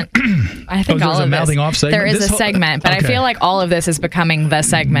segment. I think all of this. Mouthing off segment? There is a segment, but I feel like all of this is becoming the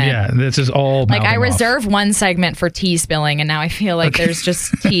segment. Yeah, this is all like I reserve one segment for tea spilling, and now I feel like there's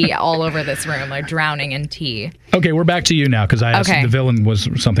just tea all over this room, like drowning in tea. Okay, we're back to you now because the villain was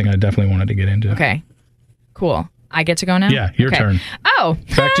something I definitely wanted to get into. Okay, cool. I get to go now? Yeah, your turn. Oh,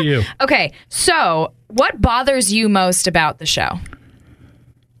 back to you. Okay, so what bothers you most about the show?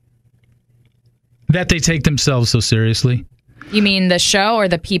 That they take themselves so seriously. You mean the show or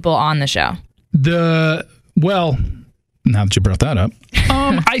the people on the show? Well, now that you brought that up,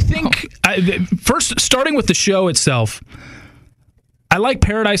 I think first starting with the show itself, I like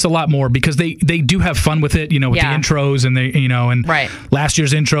Paradise a lot more because they do have fun with it, with the intros and and last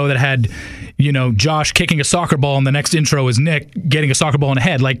year's intro that had, Josh kicking a soccer ball and the next intro is Nick getting a soccer ball in the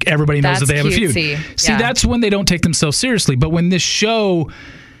head. Like everybody knows that they have a feud. See, that's when they don't take themselves seriously. But when this show,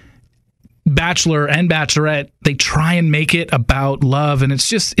 Bachelor and Bachelorette, they try and make it about love, and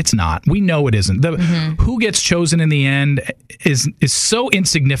it's not. We know it isn't. Who gets chosen in the end is so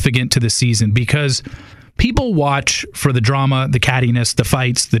insignificant to the season because people watch for the drama, the cattiness, the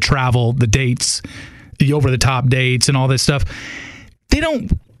fights, the travel, the dates, the over-the-top dates, and all this stuff. They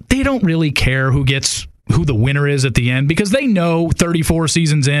don't really care who gets who the winner is at the end, because they know 34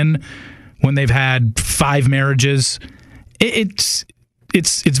 seasons in, when they've had 5 marriages, it's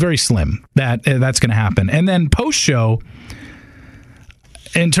very slim that that's going to happen. And then post-show,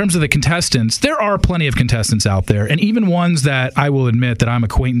 in terms of the contestants, there are plenty of contestants out there, and even ones that I will admit that I'm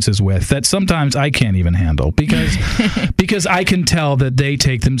acquaintances with that sometimes I can't even handle because I can tell that they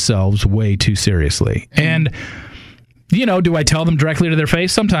take themselves way too seriously. And do I tell them directly to their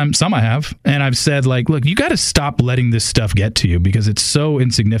face? Sometimes, some I have, and I've said, like, look, you got to stop letting this stuff get to you because it's so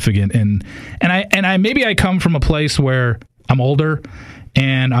insignificant. And I maybe I come from a place where I'm older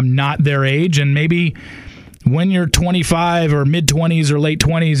and I'm not their age, and maybe when you're 25 or mid-20s or late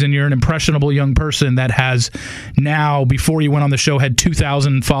 20s and you're an impressionable young person that has now, before you went on the show, had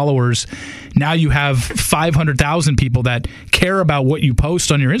 2,000 followers, now you have 500,000 people that care about what you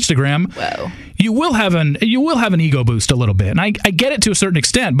post on your Instagram. Whoa. You will have an ego boost a little bit. And I get it to a certain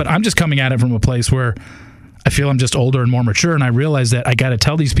extent, but I'm just coming at it from a place where I feel I'm just older and more mature, and I realize that I got to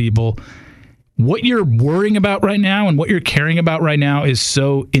tell these people what you're worrying about right now and what you're caring about right now is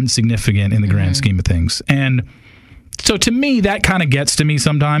so insignificant in the grand scheme of things. And so to me, that kind of gets to me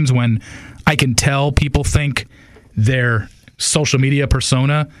sometimes when I can tell people think their social media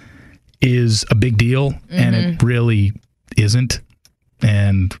persona is a big deal and it really isn't.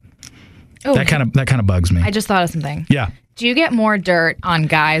 And that kind of bugs me. I just thought of something. Yeah. Do you get more dirt on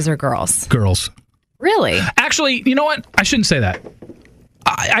guys or girls? Girls. Really? Actually, you know what? I shouldn't say that.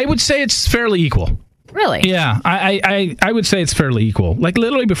 I would say it's fairly equal. Really? Yeah, I would say it's fairly equal. Like,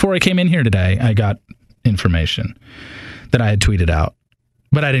 literally before I came in here today, I got information that I had tweeted out,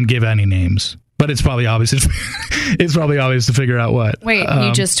 but I didn't give any names. But it's probably obvious. It's probably obvious to figure out what. Wait,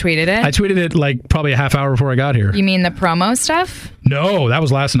 you just tweeted it? I tweeted it like probably a half hour before I got here. You mean the promo stuff? No, that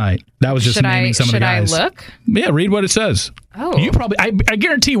was last night. That was just naming some of the guys. Should I look? Yeah, read what it says. Oh. You probably. I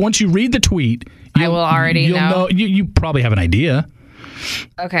guarantee once you read the tweet, I will already know. You probably have an idea.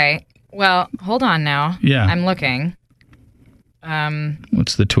 Okay. Well, hold on now. Yeah. I'm looking.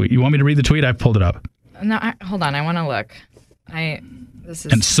 What's the tweet? You want me to read the tweet? I've pulled it up. No, hold on. I want to look.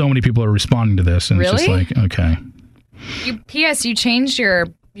 And so many people are responding to this, and really? It's just like, okay. P.S. You changed your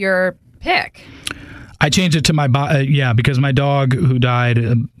pick. I changed it to my because my dog who died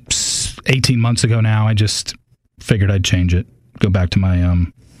 18 months ago now. I just figured I'd change it. Go back to my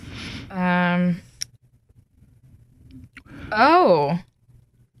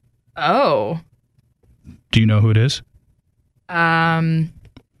Oh. Do you know who it is? No.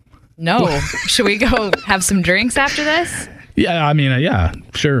 Should we go have some drinks after this? Yeah, I mean, yeah,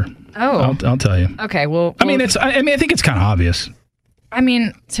 sure. Oh. I'll tell you. Okay, well... I think it's kind of obvious. I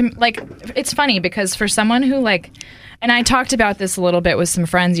mean, it's funny because for someone who, and I talked about this a little bit with some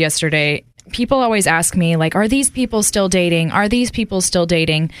friends yesterday, people always ask me, like, are these people still dating? Are these people still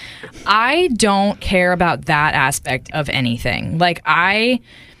dating? I don't care about that aspect of anything. Like, I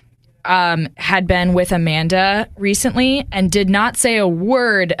had been with Amanda recently and did not say a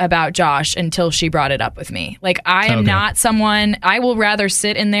word about Josh until she brought it up with me. Like, I am not someone, I will rather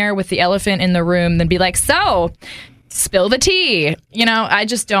sit in there with the elephant in the room than be like, so spill the tea. I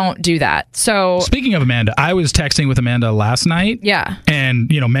just don't do that. So speaking of Amanda, I was texting with Amanda last night. Yeah.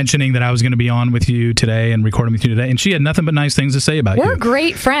 And, mentioning that I was going to be on with you today and recording with you today. And she had nothing but nice things to say about you. We're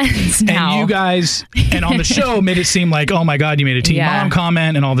great friends now. And you guys, and on the show, made it seem like, oh my God, you made a Teen Mom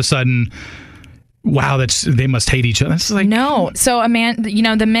comment. And all of a sudden, wow, they must hate each other. It's like, no. So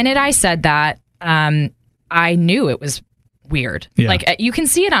Amanda, the minute I said that, I knew it was weird. Yeah. Like, you can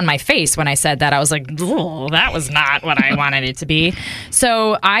see it on my face when I said that. I was like, that was not what I wanted it to be.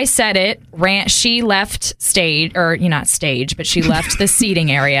 So I said it, she left stage, or not stage, but she left the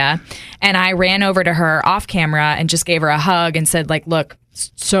seating area, and I ran over to her off camera and just gave her a hug and said, like, look,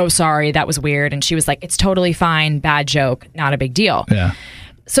 so sorry, that was weird. And she was like, it's totally fine, bad joke, not a big deal. Yeah.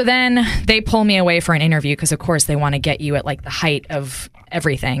 So then they pull me away for an interview because, of course, they want to get you at like the height of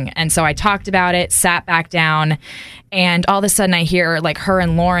everything. And so I talked about it, sat back down, and all of a sudden I hear like her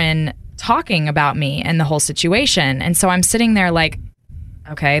and Lauren talking about me and the whole situation. And so I'm sitting there like,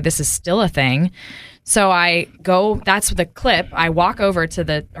 okay, this is still a thing. So I go, that's the clip. I walk over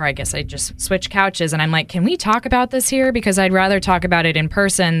to or I guess I just switch couches, and I'm like, can we talk about this here? Because I'd rather talk about it in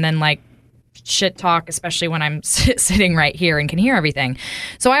person than like shit talk, especially when I'm sitting right here and can hear everything.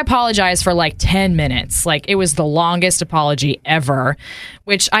 So I apologized for like 10 minutes. Like, it was the longest apology ever,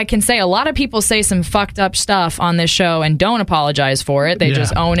 which I can say a lot of people say some fucked up stuff on this show and don't apologize for it. They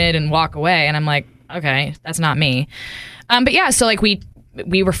just own it and walk away. And I'm like, okay, that's not me. But yeah, so like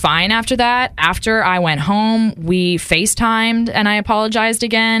we were fine after that. After I went home, we FaceTimed and I apologized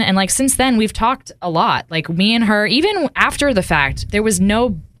again. And like since then, we've talked a lot. Like, me and her, even after the fact, there was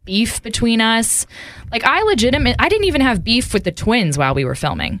no beef between us. Like, I didn't even have beef with the twins while we were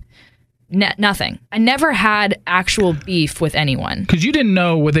filming. Nothing. I never had actual beef with anyone. Because you didn't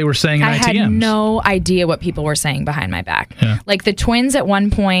know what they were saying in ITMs. I had no idea what people were saying behind my back. Yeah. Like, the twins at one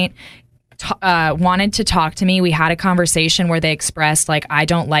point wanted to talk to me. We had a conversation where they expressed, like, I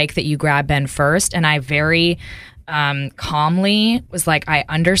don't like that you grab Ben first. And I very calmly was like, I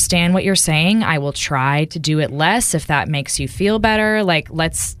understand what you're saying. I will try to do it less if that makes you feel better. Like,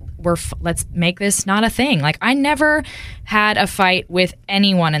 let's make this not a thing. Like, I never had a fight with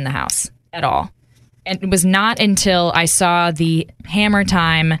anyone in the house at all. And it was not until I saw the Hammer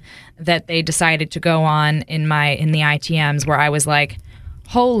Time that they decided to go on in the ITMs where I was like,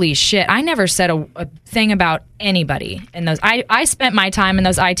 holy shit, I never said a thing about anybody in those. I spent my time in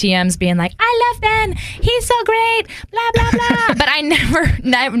those ITMs being like, I love Ben, he's so great, blah, blah, blah. But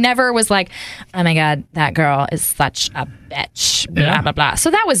I never was like, oh my God, that girl is such a bitch, blah, blah, blah.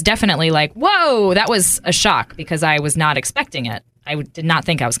 So that was definitely like, whoa, that was a shock because I was not expecting it. I did not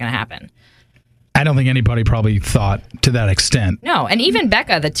think I was going to happen. I don't think anybody probably thought to that extent. No, and even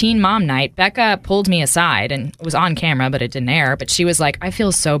Becca, the teen mom night, Becca pulled me aside, and it was on camera, but it didn't air. But she was like, I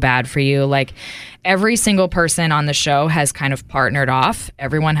feel so bad for you. Like, every single person on the show has kind of partnered off.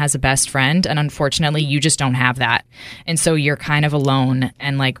 Everyone has a best friend, and unfortunately, you just don't have that. And so you're kind of alone.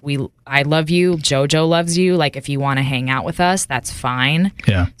 And like, I love you. JoJo loves you. Like, if you want to hang out with us, that's fine.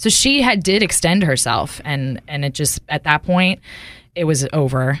 Yeah. So she did extend herself, and it just, at that point, it was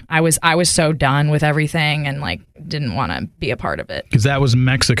over. I was so done with everything and like didn't want to be a part of it. Because that was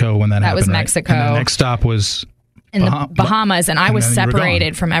Mexico when that happened. That was Mexico. Right? And the next stop was in the Bahamas, and I was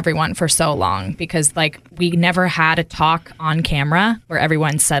separated from everyone for so long because like we never had a talk on camera where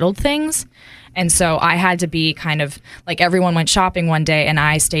everyone settled things. And so I had to be kind of like, everyone went shopping one day and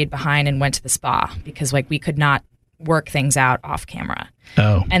I stayed behind and went to the spa because like we could not work things out off camera.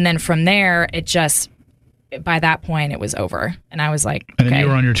 Oh. And then from there, by that point, it was over. And I was like, okay. And then you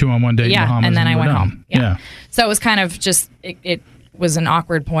were on your 2-on-1 date in Bahamas. And then I went done. home. Yeah. So it was kind of just, it was an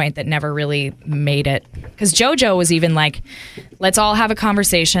awkward point that never really made it. Because JoJo was even like, let's all have a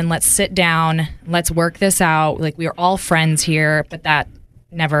conversation. Let's sit down. Let's work this out. Like, we are all friends here. But that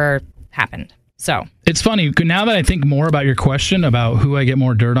never happened. So it's funny. Now that I think more about your question about who I get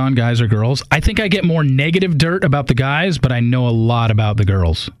more dirt on, guys or girls, I think I get more negative dirt about the guys, but I know a lot about the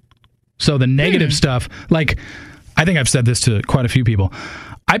girls. So the negative stuff, like, I think I've said this to quite a few people.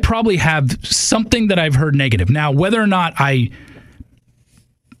 I probably have something that I've heard negative. Now, whether or not I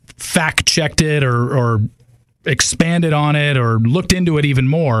fact-checked it or expanded on it or looked into it even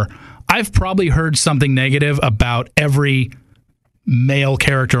more, I've probably heard something negative about every male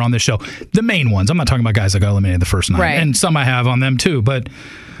character on this show. The main ones. I'm not talking about guys that got eliminated the first night. Right. And some I have on them too, but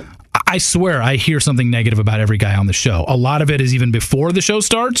I swear I hear something negative about every guy on the show. A lot of it is even before the show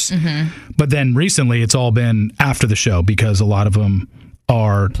starts, but then recently it's all been after the show because a lot of them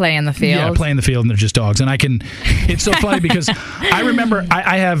are play in the field. Yeah, play in the field, and they're just dogs. And it's so funny because I remember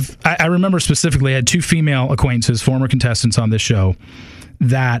I remember specifically I had two female acquaintances, former contestants on this show,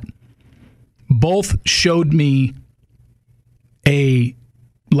 that both showed me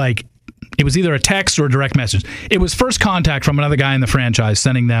it was either a text or a direct message. It was first contact from another guy in the franchise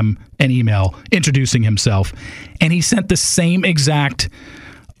sending them an email introducing himself. And he sent the same exact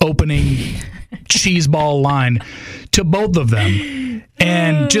opening cheeseball line to both of them.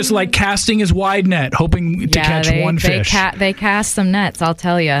 And just like casting his wide net, hoping to catch one fish. They cast some nets, I'll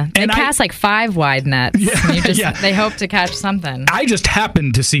tell you. They cast like 5 wide nets. Yeah, They hope to catch something. I just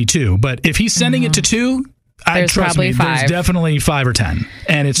happened to see 2. But if he's sending it to 2... There's probably 5. There's definitely 5 or 10,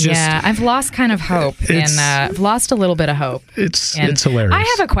 and it's just I've lost kind of hope, and I've lost a little bit of hope. It's hilarious.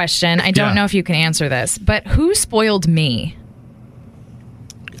 I have a question. I don't know if you can answer this, but who spoiled me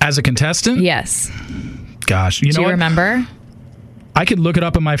as a contestant? Yes. Gosh, do you remember? I could look it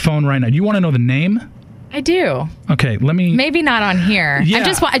up on my phone right now. Do you want to know the name? I do. Okay, let me. Maybe not on here.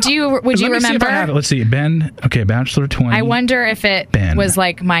 Yeah. Would you remember? See if I have it. Let's see. Ben. Okay, Bachelor 20. I wonder if it was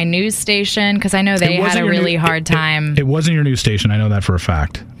like my news station because I know they had a really hard time. It wasn't your news station. I know that for a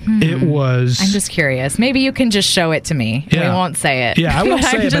fact. It was. I'm just curious. Maybe you can just show it to me. Yeah. We won't say it. Yeah, I won't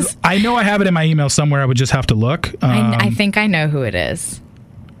say it. But I know I have it in my email somewhere. I would just have to look. I think I know who it is.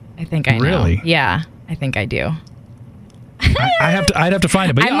 I think I know. Really? Yeah, I think I do. I'd have to find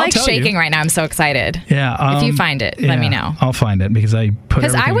it. But I'm like shaking right now. I'm so excited. Yeah. If you find it, let me know. I'll find it because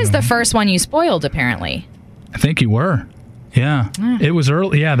I was the first one you spoiled. Apparently. I think you were. Yeah. It was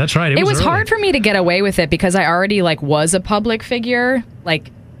early. Yeah, that's right. It was hard for me to get away with it because I already was a public figure,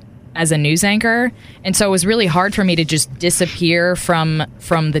 as a news anchor, and so it was really hard for me to just disappear from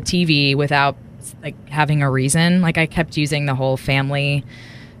the TV without having a reason. I kept using the whole family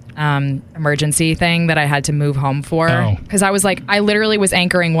emergency thing that I had to move home for. Because I was like, I literally was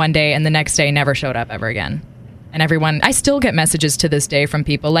anchoring one day and the next day never showed up ever again. And I still get messages to this day from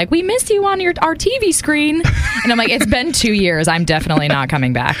people like, we miss you on our TV screen. And I'm like, it's been 2 years. I'm definitely not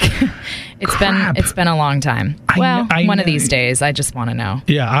coming back. It's been a long time. One of these days, I just want to know.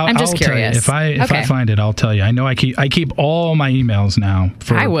 Yeah, I'm just curious. If I find it, I'll tell you. I know I keep all my emails now.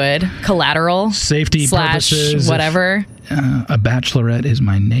 I would collateral safety purposes, whatever. A bachelorette is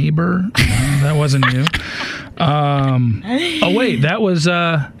my neighbor. No, that wasn't you. Oh wait, that was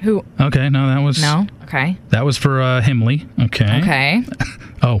who? Okay, no, that was no. Okay, that was for Himley. Okay.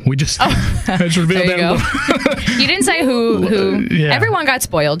 Oh, we just revealed there you that. Go. You didn't say who. Yeah. Everyone got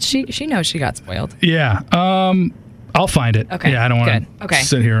spoiled. She knows she got spoiled. Yeah. I'll find it. Okay. Yeah, I don't want to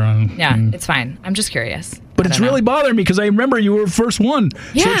sit here on. Yeah, it's fine. I'm just curious. But it's really bothering me because I remember you were the first one.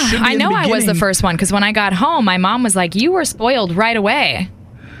 Yeah, so I know I was the first one because when I got home, my mom was like, "You were spoiled right away,"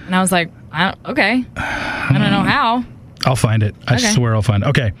 and I was like, "Okay, I don't know how." I'll find it. I swear I'll find it.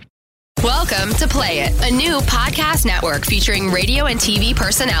 Okay. Welcome to Play It, a new podcast network featuring radio and TV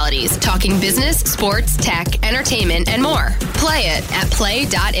personalities talking business, sports, tech, entertainment, and more. Play it at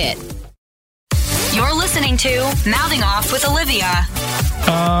play.it. You're listening to Mouthing Off with Olivia.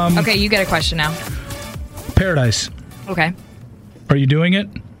 Okay, you get a question now. Paradise. Okay. Are you doing it?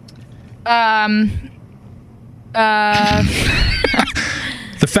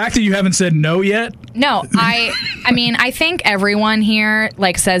 The fact that you haven't said no yet? No, I mean, I think everyone here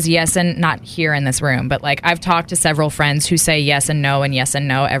says yes, and not here in this room, but I've talked to several friends who say yes and no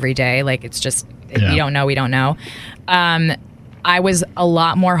every day. It's just, if we don't know. I was a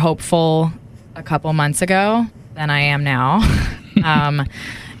lot more hopeful a couple months ago than I am now.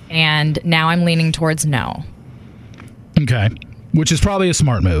 And now I'm leaning towards no. Okay. Which is probably a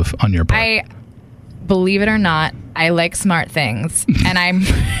smart move on your part. Believe it or not, I like smart things. And I'm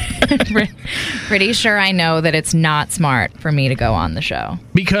pretty sure I know that it's not smart for me to go on the show.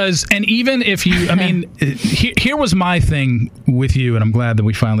 Because, and even if you, I mean, here was my thing with you, and I'm glad that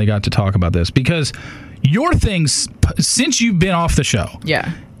we finally got to talk about this, because your things, since you've been off the show,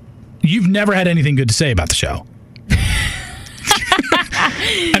 you've never had anything good to say about the show.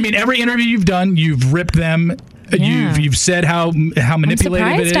 I mean, every interview you've done, you've ripped them. Yeah. You've said how manipulative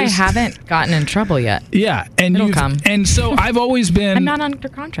it is. I'm surprised I haven't gotten in trouble yet. Yeah, and it'll come. And so I've always been. I'm not under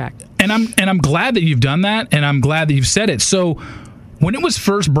contract. And I'm glad that you've done that, and I'm glad that you've said it. So when it was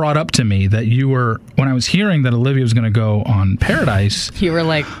first brought up to me that when I was hearing that Olivia was going to go on Paradise, you were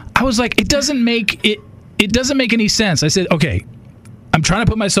like, I was like, it doesn't make any sense. I said, okay. I'm trying to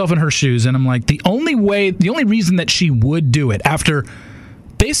put myself in her shoes, and I'm like, the only reason that she would do it after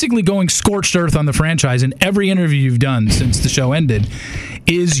basically going scorched earth on the franchise in every interview you've done since the show ended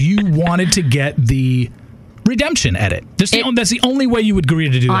is you wanted to get the redemption edit. That's the only way you would agree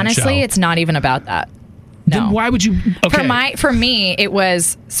to do that show. Honestly, it's not even about that. No. Then why would you? Okay. For me, it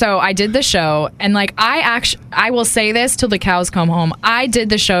was, so I did the show, and I will say this till the cows come home. I did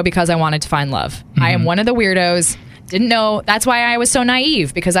the show because I wanted to find love. Mm-hmm. I am one of the weirdos. Didn't know. That's why I was so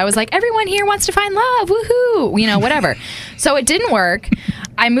naive, because I was like, everyone here wants to find love. Woohoo. Whatever. So it didn't work.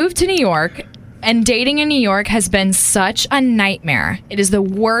 I moved to New York, and dating in New York has been such a nightmare. It is the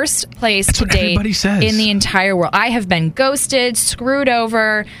worst place to date in the entire world. I have been ghosted, screwed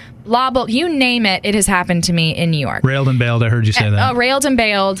over, you name it, it has happened to me in New York. Railed and bailed, I heard you say that. Railed and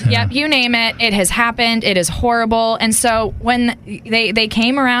bailed. Yeah. Yep, you name it. It has happened. It is horrible. And so when they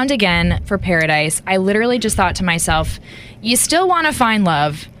came around again for Paradise, I literally just thought to myself, you still want to find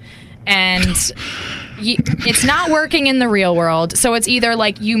love, and it's not working in the real world. So it's either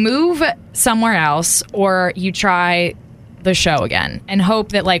you move somewhere else or you try the show again and hope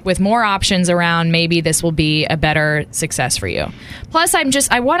that with more options around, maybe this will be a better success for you. Plus,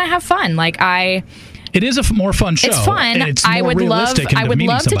 I want to have fun. It is a more fun show. It's fun. It's more I would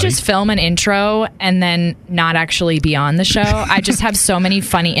love to just film an intro and then not actually be on the show. I just have so many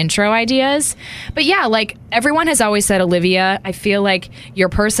funny intro ideas. But yeah, everyone has always said, Olivia, I feel like your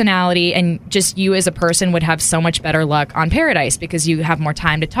personality and just you as a person would have so much better luck on Paradise because you have more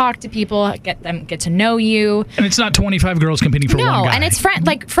time to talk to people, get to know you. And it's not 25 girls competing for one guy. No, and it's friends.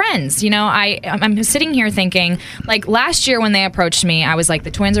 I'm sitting here thinking, last year when they approached me, I was like,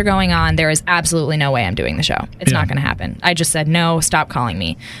 the twins are going on. There is absolutely no way I'm doing the show. It's not going to happen. I just said, no, stop calling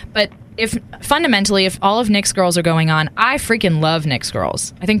me. But if all of Nick's girls are going on, I freaking love Nick's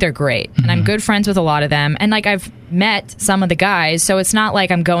girls. I think they're great. Mm-hmm. And I'm good friends with a lot of them. And I've met some of the guys, so it's not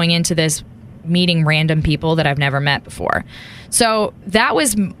like I'm going into this meeting random people that I've never met before. So that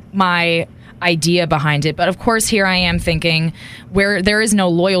was my idea behind it. But of course, here I am thinking where there is no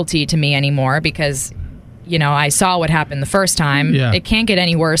loyalty to me anymore because I saw what happened the first time. Yeah. It can't get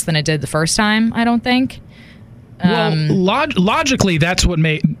any worse than it did the first time, I don't think. Well, logically,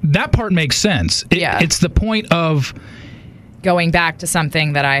 that part makes sense. It's the point of going back to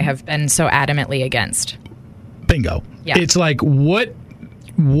something that I have been so adamantly against. Bingo. Yeah. It's like, what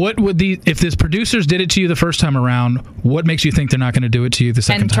would if this producers did it to you the first time around, what makes you think they're not going to do it to you the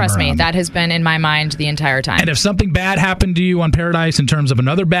second time around? And trust me, that has been in my mind the entire time. And if something bad happened to you on Paradise in terms of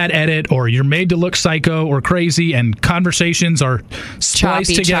another bad edit, or you're made to look psycho or crazy and conversations are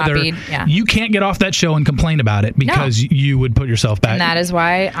spliced together, you can't get off that show and complain about it because you would put yourself back. And that is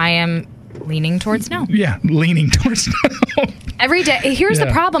why I am leaning towards no. Yeah, leaning towards no. Every day. Here's the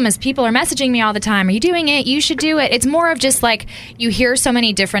problem is people are messaging me all the time. Are you doing it? You should do it. It's more of just like you hear so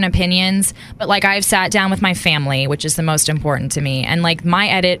many different opinions, but like I've sat down with my family, which is the most important to me. And like my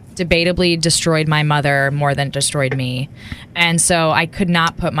edit debatably destroyed my mother more than it destroyed me. And so I could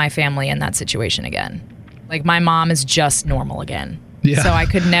not put my family in that situation again. Like my mom is just normal again. Yeah. So I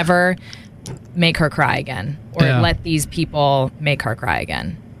could never make her cry again or let these people make her cry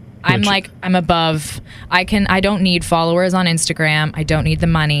again. I'm above. I don't need followers on Instagram. I don't need the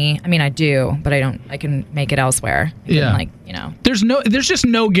money. I mean, I do, but I can make it elsewhere. There's just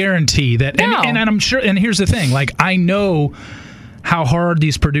no guarantee that, and I'm sure, and here's the thing, like, I know how hard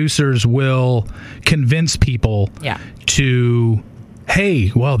these producers will convince people to,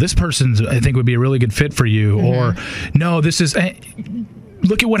 hey, well, this person's, I think would be a really good fit for you, or no, this is,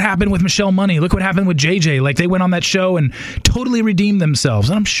 look at what happened with Michelle Money. Look what happened with JJ. Like, they went on that show and totally redeemed themselves.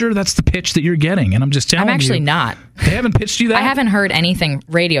 And I'm sure that's the pitch that you're getting. And I'm just telling you. I'm actually not. They haven't pitched you that? I haven't heard anything.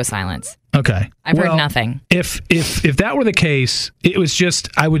 Radio silence. Okay. I've heard nothing. If that were the case, it was just,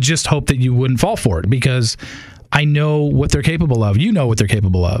 I would just hope that you wouldn't fall for it, because I know what they're capable of. You know what they're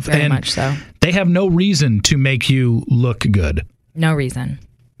capable of. Very much so. They have no reason to make you look good. No reason.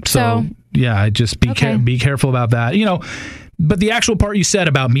 So yeah, just be careful about that. But the actual part you said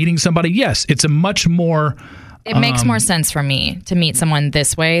about meeting somebody, yes, it's a much more... It makes more sense for me to meet someone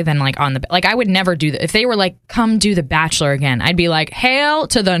this way than like on the... Like, I would never do that. If they were like, come do The Bachelor again, I'd be like, hail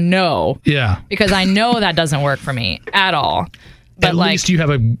to the no. Yeah. Because I know that doesn't work for me at all. But at least you have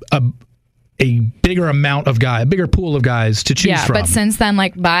a bigger amount of guys, a bigger pool of guys to choose from. Yeah, but since then,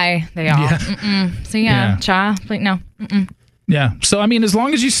 like, bye, they all... So cha, please, no. Yeah. So, I mean, as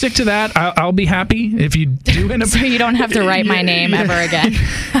long as you stick to that, I'll be happy. If you do end up... So you don't have to write my name ever again.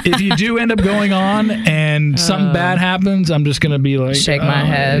 If you do end up going on and something bad happens, I'm just going to be like... Shake my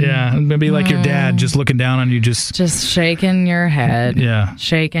head. Yeah. I'm going to be like your dad, just looking down on you, just shaking your head. Yeah.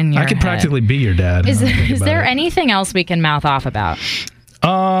 Shaking your head. I could practically be your dad. Is there anything else we can mouth off about?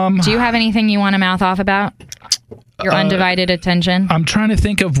 Do you have anything you want to mouth off about? Your undivided attention? I'm trying to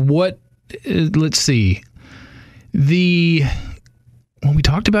think of what... let's see. When we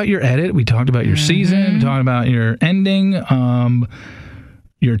talked about your edit, we talked about your season, we talked about your ending,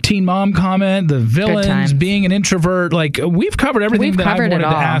 your teen mom comment, the villains, being an introvert. Like, we've covered everything that I wanted to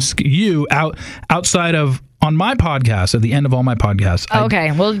ask you outside of on my podcast, at the end of all my podcasts.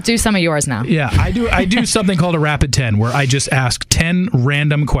 Okay, we'll do some of yours now. Yeah, I do something called a Rapid 10, where I just ask 10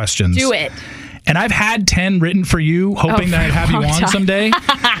 random questions. Do it. And I've had 10 written for you, hoping that I'd have you on someday.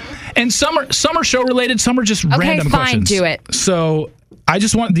 And some are show related, some are just random questions. Okay, fine, do it. So I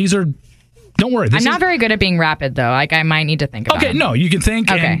just want, don't worry. I'm not very good at being rapid, though. Like, I might need to think about it. Okay, no, you can think,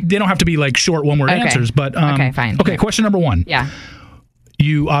 and they don't have to be like short one-word answers. But okay, fine. Okay, question number 1. Yeah.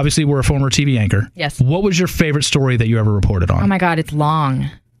 You obviously were a former TV anchor. Yes. What was your favorite story that you ever reported on? Oh my God, it's long.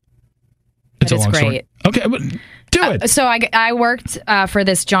 It's a long great. Story. Okay, but do it. So I worked for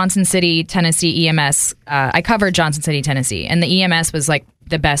this Johnson City, Tennessee EMS. I covered Johnson City, Tennessee, and the EMS was like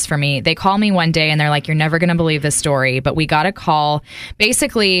the best for me. They call me one day and they're like, you're never going to believe this story, but we got a call.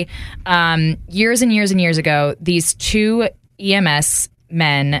 Basically, years and years and years ago, these 2 EMS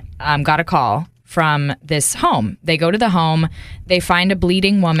men got a call from this home. They go to the home, they find a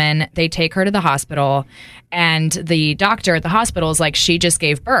bleeding woman, they take her to the hospital, and the doctor at the hospital is like, she just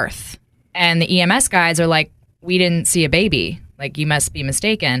gave birth. And the EMS guys are like, we didn't see a baby. Like, you must be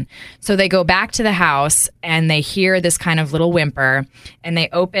mistaken. So they go back to the house and they hear this kind of little whimper, and they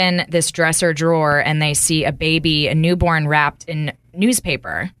open this dresser drawer and they see a baby, a newborn, wrapped in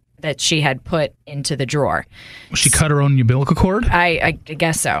newspaper that she had put into the drawer. She cut her own umbilical cord? I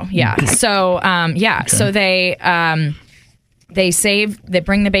guess so. Yeah. So, Okay. So they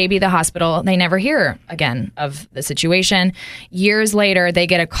bring the baby to the hospital. They never hear again of the situation. Years later, they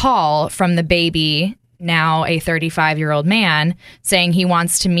get a call from the baby, now a 35-year-old man, saying he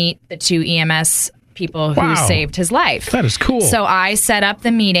wants to meet the 2 EMS people who Wow. saved his life. That is cool. So I set up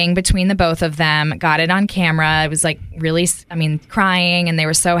the meeting between the both of them, got it on camera. It was like really, crying, and they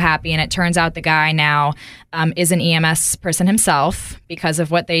were so happy. And it turns out the guy now is an EMS person himself because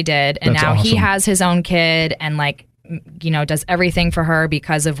of what they did. And That's now he awesome. has his own kid and does everything for her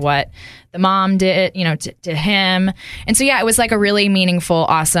because of what the mom did, to him. And so, it was like a really meaningful,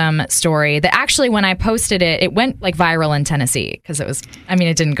 awesome story that actually, when I posted it, it went like viral in Tennessee because it was,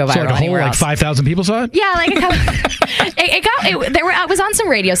 it didn't go viral So like a whole anywhere else. 5,000 people saw it? Yeah, like a couple, I was on some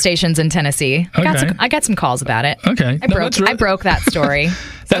radio stations in Tennessee. I got some calls about it. Okay. I broke that story.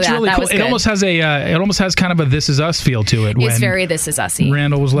 That's really that cool. was It good. almost has kind of a This Is Us feel to it. It's when very This Is Us-y.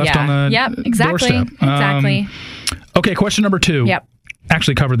 Randall was left on the exactly. doorstep. Exactly. Okay, question number 2. Yep.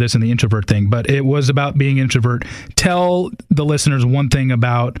 Actually covered this in the introvert thing, but it was about being an introvert. Tell the listeners one thing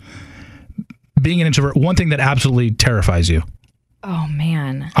about being an introvert, one thing that absolutely terrifies you. Oh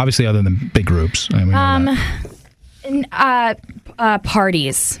man. Obviously, other than big groups. We know that.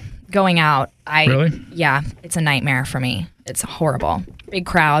 Parties, going out. Really? Yeah, it's a nightmare for me. It's horrible. Big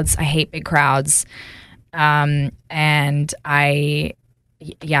crowds. I hate big crowds.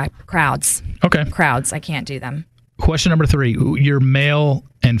 Crowds. Okay. Crowds. I can't do them. Question number 3. Your male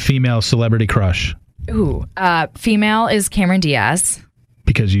and female celebrity crush. Ooh, female is Cameron Diaz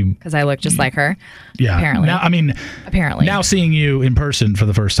Because I look just like her. yeah. Apparently. Apparently. Now seeing you in person for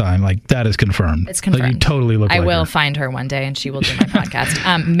the first time, like that is confirmed. It's confirmed. Like, you totally look I like will her. find her one day and she will do my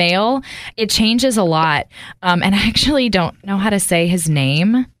podcast. Male, it changes a lot. And I actually don't know how to say his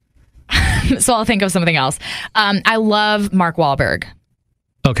name. So I'll think of something else. I love Mark Wahlberg.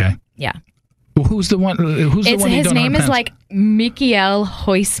 Okay. Yeah. Well, who's the one? Who's the one? you His don't know name how to is pronounce? like Mikael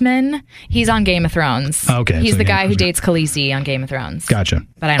Huisman. He's on Game of Thrones. Okay, He's so the Game guy of who Thrones. dates Khaleesi on Game of Thrones. Gotcha.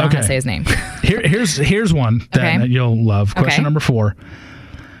 But I don't know how to say his name. Here's one that, Okay. that you'll love. Question Okay. number 4.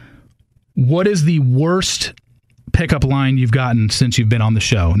 What is the worst pickup line you've gotten since you've been on the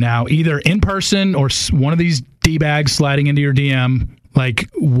show? Now, either in person or one of these D-bags sliding into your DM. Like,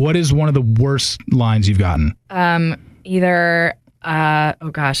 what is one of the worst lines you've gotten? Either, oh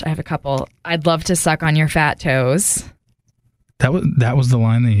gosh, I have a couple. I'd love to suck on your fat toes. That was the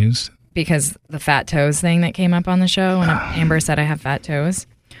line they used. Because the fat toes thing that came up on the show when Amber said I have fat toes.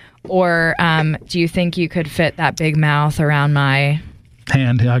 Or do you think you could fit that big mouth around my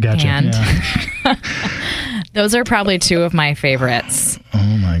Hand. I got hand? you. Yeah. Those are probably 2 of my favorites.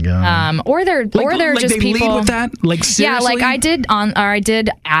 Oh my god. Or they're just they people. lead with that. Like seriously. Yeah, like I did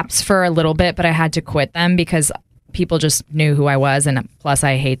apps for a little bit, but I had to quit them because people just knew who I was, and plus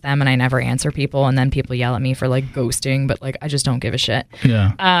I hate them and I never answer people, and then people yell at me for like ghosting, but like I just don't give a shit.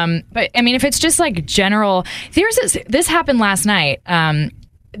 Yeah. But I mean, if it's just like general, this happened last night.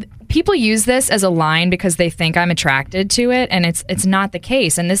 People use this as a line because they think I'm attracted to it, and it's not the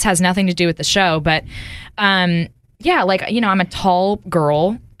case. And this has nothing to do with the show, but yeah, like I'm a tall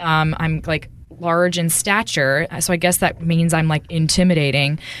girl. I'm like large in stature, so I guess that means I'm like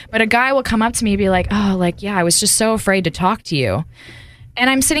intimidating. But a guy will come up to me and be like, "Oh, like yeah, I was just so afraid to talk to you." And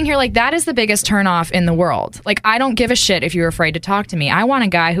I'm sitting here like, that is the biggest turnoff in the world. Like, I don't give a shit if you're afraid to talk to me. I want a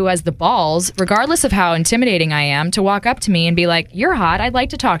guy who has the balls, regardless of how intimidating I am, to walk up to me and be like, "You're hot. I'd like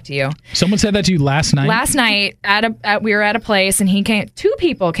to talk to you." Someone said that to you last night. Last night, we were at a place, and 2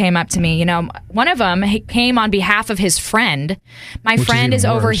 people came up to me. One of them came on behalf of his friend. My Which is friend is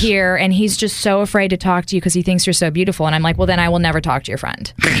even over worse. here, and he's just so afraid to talk to you because he thinks you're so beautiful. And I'm like, well, then I will never talk to your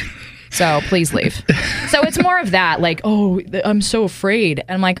friend. So please leave. So it's more of that, like, oh, I'm so afraid.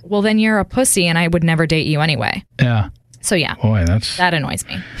 And I'm like, well, then you're a pussy, and I would never date you anyway. Yeah. So yeah, Boy, that's that annoys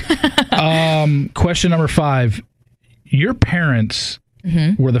me. question number 5. Your parents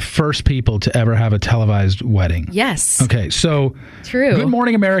were the first people to ever have a televised wedding. Yes. Okay, so True. Good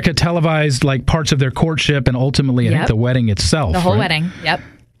Morning America televised like parts of their courtship and ultimately I think Yep. the wedding itself. The whole right? wedding. Yep.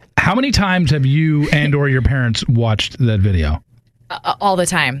 How many times have you and or your parents watched that video? All the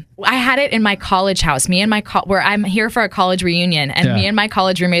time. I had it in my college house. Me and my where I'm here for a college reunion, and Yeah. me and my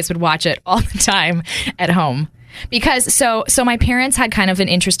college roommates would watch it all the time at home. Because so my parents had kind of an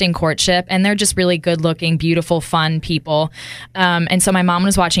interesting courtship, and they're just really good looking, beautiful, fun people. And so my mom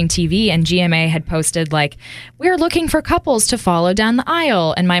was watching TV, and GMA had posted like, "We're looking for couples to follow down the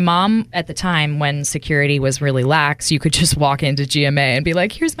aisle." And my mom, at the time when security was really lax, you could just walk into GMA and be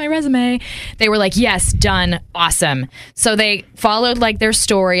like, "Here's my resume." They were like, "Yes, done, awesome." So they followed like their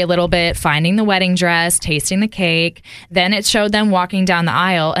story a little bit, finding the wedding dress, tasting the cake. Then it showed them walking down the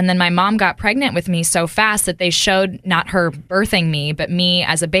aisle, and then my mom got pregnant with me so fast that they showed not her birthing me, but me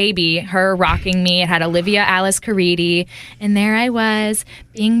as a baby, her rocking me. It had Olivia Alice Caridi, and there I was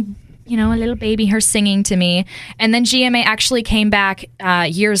being, a little baby, her singing to me. And then GMA actually came back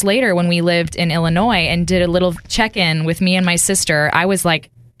years later when we lived in Illinois and did a little check-in with me and my sister. I was like,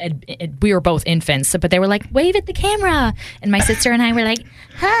 we were both infants, but they were like, wave at the camera. And my sister and I were like,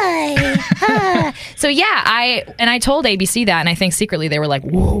 hi. So yeah, I told ABC that, and I think secretly they were like,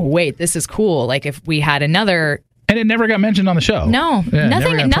 whoa, wait, this is cool. Like if we had another... And it never got mentioned on the show. No,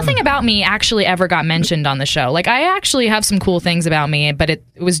 nothing about me actually ever got mentioned on the show. Like I actually have some cool things about me, but it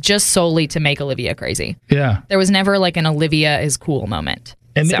was just solely to make Olivia crazy. Yeah. There was never like an Olivia is cool moment.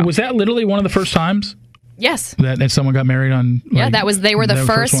 And was that literally one of the first times? Yes. That someone got married on... they were the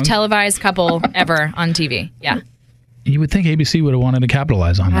first televised couple ever on TV. Yeah. You would think ABC would have wanted to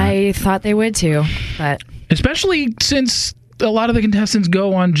capitalize on that. I thought they would too, but... Especially since a lot of the contestants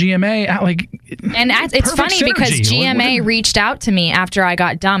go on GMA it's funny synergy. Because GMA reached out to me after I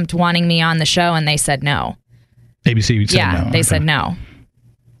got dumped wanting me on the show, and they said no. ABC said no. Yeah, they said no.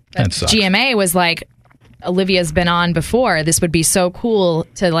 That sucks. GMA was like, Olivia's been on before. This would be so cool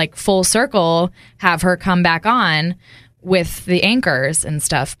to like full circle have her come back on with the anchors and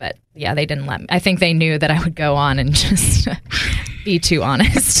stuff. But yeah, they didn't let me. I think they knew that I would go on and just be too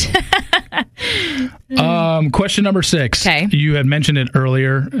honest. Question number 6. Okay. You had mentioned it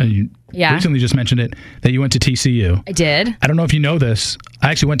earlier. You recently just mentioned it, that you went to TCU. I did. I don't know if you know this. I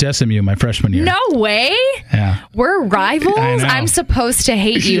actually went to SMU my freshman year. No way. Yeah. We're rivals? I'm supposed to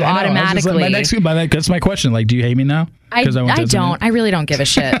hate you automatically. That's my question. Like, do you hate me now? I don't. I really don't give a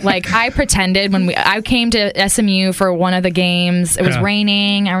shit. Like, I pretended when I came to SMU for one of the games. It was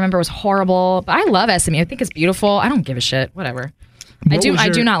raining. I remember it was horrible. But I love SMU. I think it's beautiful. I don't give a shit. Whatever. I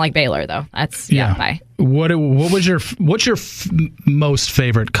do not like Baylor though. That's bye. What's your most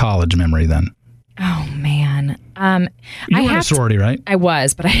favorite college memory then? Oh man. You were in a sorority, right? I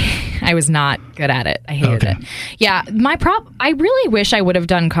was, but I was not good at it. I hated it. Yeah, I really wish I would have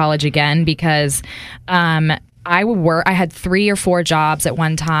done college again because I had 3 or 4 jobs at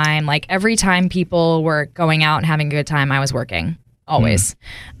one time. Like every time people were going out and having a good time, I was working always.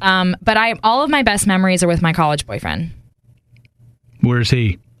 But all of my best memories are with my college boyfriend. Where's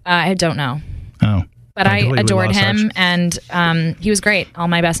he? I don't know. Oh. But I adored him, and he was great. All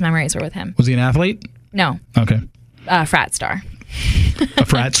my best memories were with him. Was he an athlete? No. Okay. Frat star. A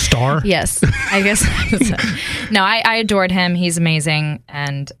frat star? Yes. I guess. No, I adored him. He's amazing,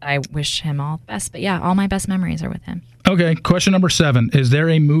 and I wish him all the best. But yeah, all my best memories are with him. Okay. Question number 7. Is there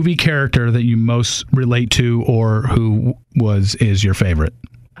a movie character that you most relate to or who is your favorite?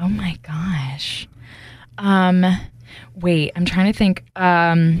 Oh, my gosh. Wait, I'm trying to think.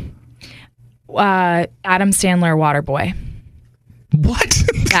 Adam Sandler, Waterboy. What?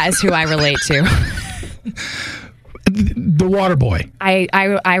 That is who I relate to. The Waterboy.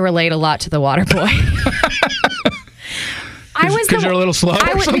 I relate a lot to the Waterboy. Because you're a little slow.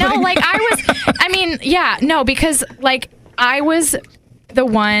 Because I was the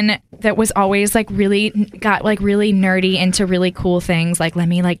one that was always like really nerdy into really cool things, like let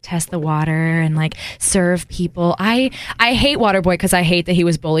me like test the water and like serve people. I hate Waterboy because I hate that he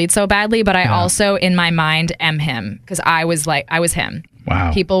was bullied so badly, but I also in my mind am him because I was him.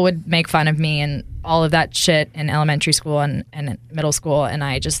 Wow. People would make fun of me and all of that shit in elementary school and middle school, and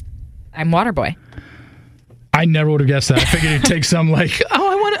I'm Waterboy. I never would have guessed that. I figured it'd take some like,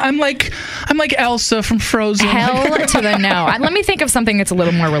 I'm like Elsa from Frozen. Hell to the no. Let me think of something that's a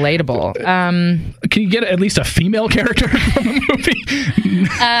little more relatable. Can you get at least a female character from the movie?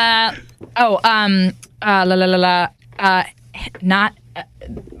 Not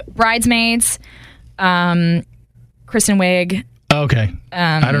Bridesmaids. Kristen Wiig. Okay.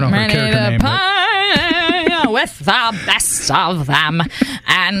 I don't know her character name. With the best of them,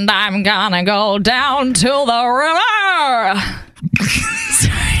 and I'm gonna go down to the river.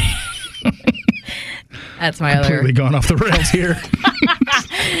 Sorry. That's my other. Completely gone off the rails here.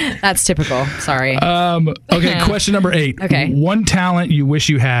 That's typical. Sorry. Okay, question number 8. Okay. One talent you wish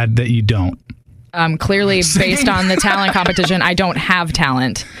you had that you don't. Clearly, based on the talent competition, I don't have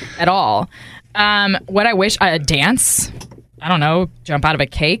talent at all. What I wish, dance. I don't know, jump out of a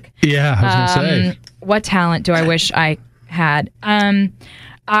cake. Yeah, I was going to say. What talent do I wish I had?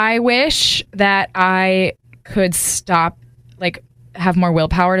 I wish that I could stop, like, have more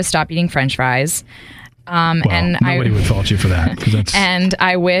willpower to stop eating French fries. Nobody would fault you for that. And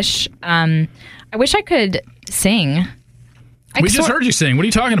I wish I could sing. We just heard you sing. What are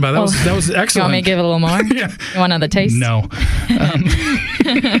you talking about? That was excellent. You want me to give it a little more? Yeah. You want another taste? No.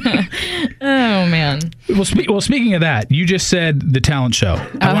 Oh, man. Well, speaking of that, you just said the talent show.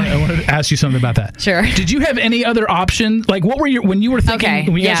 I wanted to ask you something about that. Sure. Did you have any other option? Like, what were when you were thinking,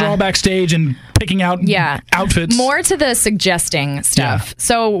 when you guys were all backstage and picking out outfits. More to the suggesting stuff. Yeah.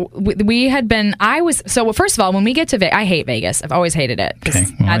 So we had been. So first of all, when we get to Vegas, I hate Vegas. I've always hated it. Okay.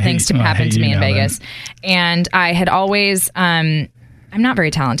 Well, bad things happen to me in Vegas, and I had always. I'm not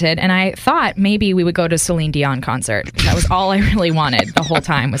very talented, and I thought maybe we would go to Celine Dion concert. That was all I really wanted the whole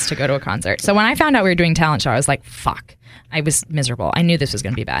time, was to go to a concert. So when I found out we were doing talent show, I was like, fuck. I was miserable. I knew this was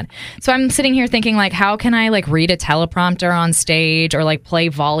going to be bad. So I'm sitting here thinking, like, how can I, like, read a teleprompter on stage or, like, play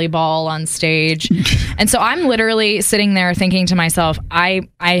volleyball on stage? And so I'm literally sitting there thinking to myself, I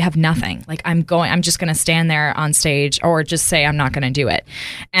have nothing. Like, I'm just going to stand there on stage or just say I'm not going to do it.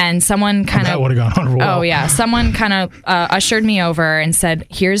 And someone kind of... That would have gone on well. Oh, yeah. Someone kind of ushered me over and said,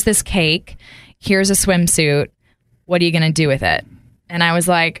 here's this cake. Here's a swimsuit. What are you going to do with it? And I was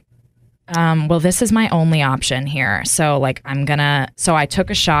like... well, this is my only option here. So, like, so I took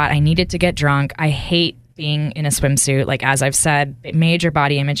a shot. I needed to get drunk. I hate being in a swimsuit. Like, as I've said, major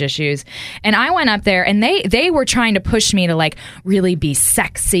body image issues. And I went up there and they were trying to push me to, like, really be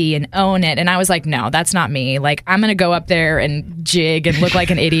sexy and own it. And I was like, no, that's not me. Like, I'm going to go up there and jig and look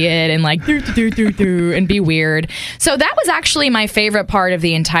like an idiot and, like, and be weird. So that was actually my favorite part of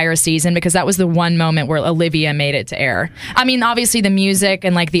the entire season, because that was the one moment where Olivia made it to air. I mean, obviously the music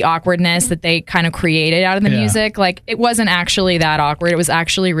and, like, the awkwardness that they kind of created out of the music, like, it wasn't actually that awkward. It was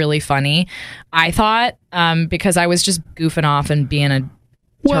actually really funny, I thought, because I was just goofing off and being a turd.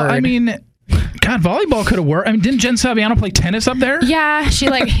 Well, I mean, God, volleyball could have worked. I mean, didn't Jen Saviano play tennis up there? Yeah, she,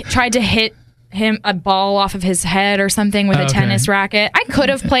 like, tried to hit him a ball off of his head or something with a tennis racket. I could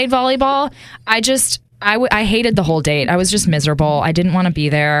have played volleyball. I hated the whole date. I was just miserable. I didn't want to be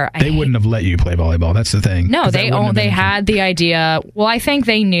there. They wouldn't have let you play volleyball. That's the thing. No, they had the idea. Well, I think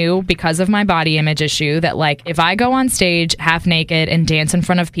they knew, because of my body image issue, that, like, if I go on stage half naked and dance in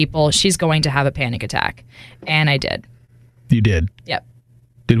front of people, she's going to have a panic attack. And I did. You did? Yep.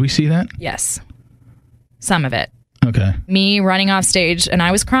 Did we see that? Yes. Some of it. Okay. Me running off stage, and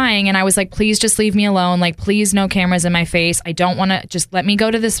I was crying, and I was like, please just leave me alone. Like, please, no cameras in my face. I don't want to. Just let me go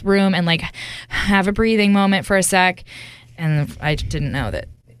to this room and, like, have a breathing moment for a sec. And I didn't know that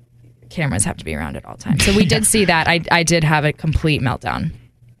cameras have to be around at all times. So we did see that. I did have a complete meltdown.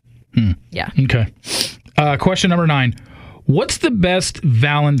 Yeah. Okay. Question number 9. What's the best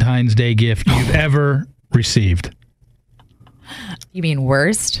Valentine's Day gift you've ever received? You mean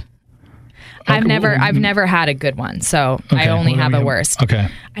worst? I've never had a good one, so I only have a worst. Okay.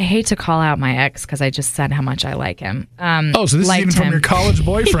 I hate to call out my ex because I just said how much I like him. So this is even from your college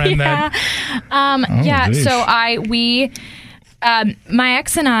boyfriend, then? Geez. So my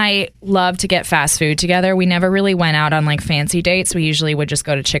ex and I love to get fast food together. We never really went out on, like, fancy dates. We usually would just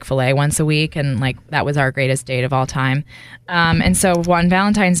go to Chick-fil-A once a week, and, like, that was our greatest date of all time. And so one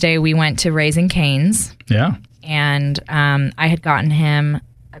Valentine's Day, we went to Raising Cane's. Yeah. And I had gotten him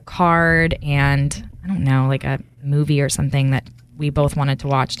a card and, I don't know, like a movie or something that we both wanted to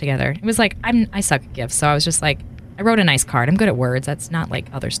watch together. It was like, I suck at gifts, so I was just like, I wrote a nice card. I'm good at words. That's not like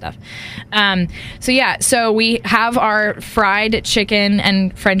other stuff. So we have our fried chicken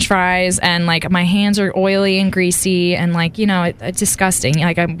and French fries, and, like, my hands are oily and greasy and, like, you know, it's disgusting.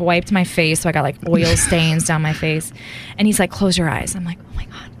 Like, I wiped my face, so I got, like, oil stains down my face. And he's like, close your eyes. I'm like, oh my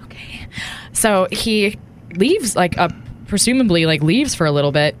God, okay. So he leaves, like, presumably, like, leaves for a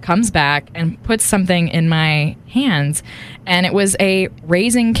little bit, comes back and puts something in my hands, and it was a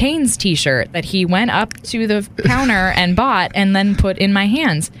Raising Cane's t-shirt that he went up to the counter and bought and then put in my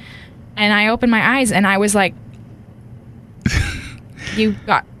hands. And I opened my eyes and I was like, you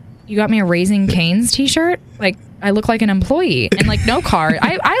got me a Raising Cane's t-shirt? Like, I look like an employee, and, like, no card.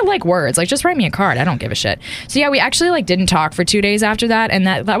 I like words. Like, just write me a card. I don't give a shit. So yeah, we actually, like, didn't talk for 2 days after that, and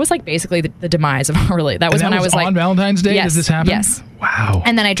that was, like, basically the demise of our relationship. That was when I was like, on Valentine's Day. Yes, does this happen? Yes. Wow.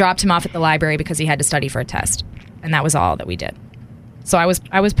 And then I dropped him off at the library because he had to study for a test, and that was all that we did. So I was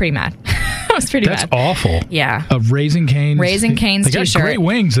pretty mad. I was pretty mad. That's awful. Yeah. A Raising Cane's. Raising Cane's t-shirt. They got great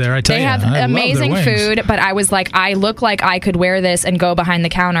wings there, I tell you. They have amazing food, but I was like, I look like I could wear this and go behind the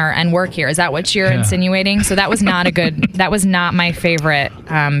counter and work here. Is that what you're insinuating? So that was not that was not my favorite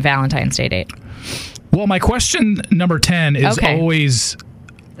Valentine's Day date. Well, my question number 10 is always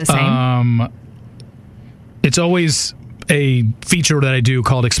the same. It's always a feature that I do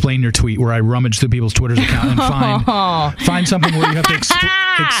called Explain Your Tweet, where I rummage through people's Twitter's account and find something where you have to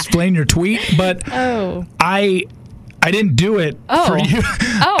explain your tweet. But I didn't do it for you.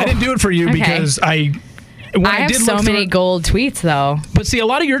 I didn't do it for you because I have so many gold tweets, though. But see, a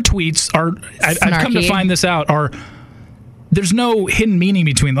lot of your tweets are, I've come to find this out, there's no hidden meaning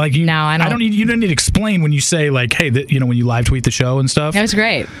between, like, you. No, I don't. You don't need to explain when you say, like, hey, when you live tweet the show and stuff. That was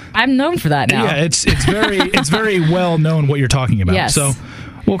great. I'm known for that now. Yeah, it's very well known what you're talking about. Yes. So,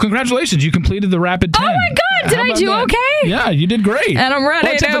 Well, congratulations. You completed the Rapid 10. Oh my God, did I do okay? Yeah, you did great. And I'm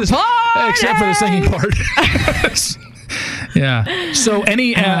ready to party! Except for the singing part. Yeah. So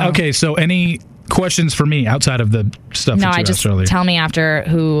any questions for me outside of the stuff that you asked earlier? Tell me after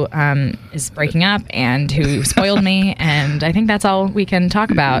who is breaking up and who spoiled me, and I think that's all we can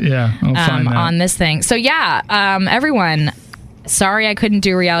talk about on this thing. So everyone, sorry I couldn't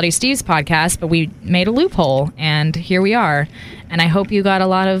do Reality Steve's podcast, but we made a loophole, and here we are. And I hope you got a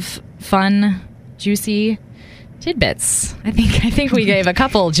lot of fun, juicy tidbits. I think we gave a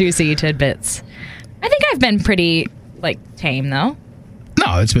couple juicy tidbits. I think I've been pretty tame though.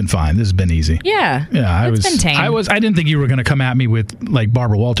 No, it's been fine. This has been easy. Yeah. Yeah, it's been tame. I didn't think you were going to come at me with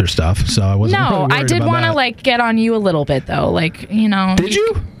Barbara Walter stuff, so I wasn't. No, I did want to get on you a little bit though. Did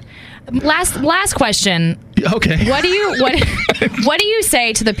you? Last question. Okay. What do you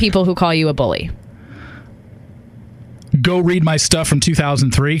say to the people who call you a bully? Go read my stuff from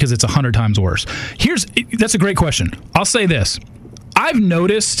 2003 because it's 100 times worse. That's a great question. I'll say this. I've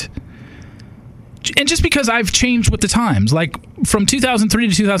noticed, and just because I've changed with the times, from 2003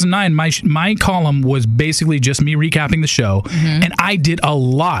 to 2009, my column was basically just me recapping the show, and I did a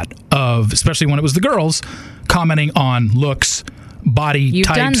lot of, especially when it was the girls, commenting on looks, body types.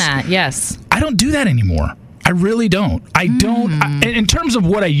 You've done that, yes. I don't do that anymore. I really don't. I don't. In terms of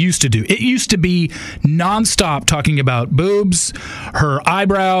what I used to do, it used to be nonstop talking about boobs, her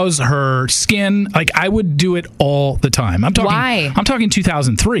eyebrows, her skin. I would do it all the time. Why? I'm talking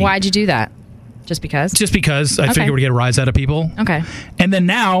 2003. Why'd you do that? Just because? Just because I figured we'd get a rise out of people. Okay. And then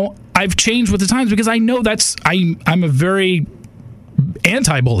now I've changed with the times because I know I'm a very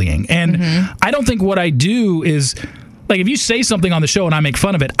anti-bullying. And I don't think what I do is... if you say something on the show and I make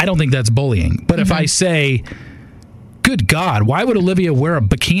fun of it, I don't think that's bullying. But if I say, good God, why would Olivia wear a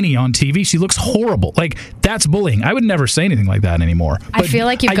bikini on TV? She looks horrible. That's bullying. I would never say anything like that anymore. I feel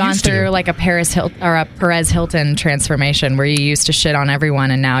like you've gone through a Perez Hilton transformation where you used to shit on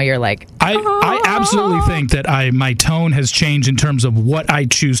everyone and now you're like, I absolutely think that my tone has changed in terms of what I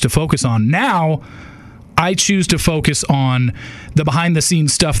choose to focus on. Now, I choose to focus on the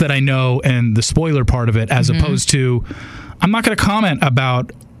behind-the-scenes stuff that I know and the spoiler part of it, as opposed to, I'm not going to comment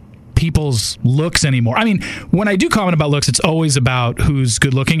about people's looks anymore. I mean, when I do comment about looks, it's always about who's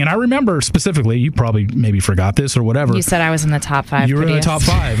good-looking. And I remember specifically, you probably maybe forgot this or whatever. You said I was in the top 5 You were in the top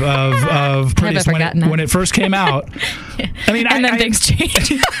 5 of prettiest when it first came out. I mean, and then things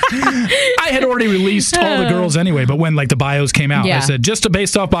changed. I had already released all the girls anyway, but when the bios came out, I said, just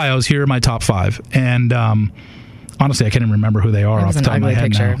based off bios, here are my top 5. And honestly, I can't even remember who they are off the top of my head now. It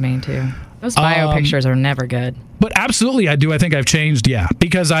was an ugly picture of me, too. Those bio pictures are never good. But absolutely, I do. I think I've changed,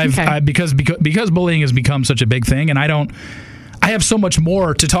 because because bullying has become such a big thing, and I have so much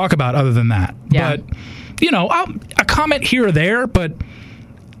more to talk about other than that. Yeah. But, a comment here or there, but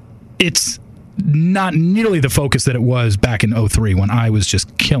it's not nearly the focus that it was back in 2003 when I was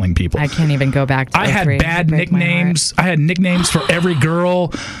just killing people. I can't even go back to 2003. I had bad nicknames. I had nicknames for every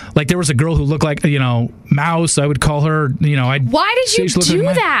girl. There was a girl who looked like, Mouse. I would call her, Why did you do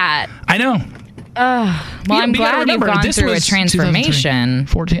that? I know. Well, I'm glad you've gone through a transformation.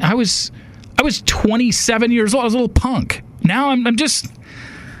 14. I was 27 years old. I was a little punk. Now I'm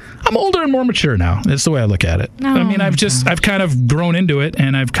older and more mature now. That's the way I look at it. No. I mean, I've kind of grown into it,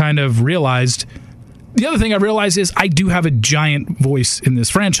 and I've kind of realized. The other thing I realized is I do have a giant voice in this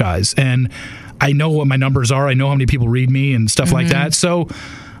franchise, and I know what my numbers are. I know how many people read me and stuff like that. So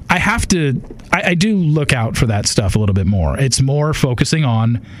I have to. I do look out for that stuff a little bit more. It's more focusing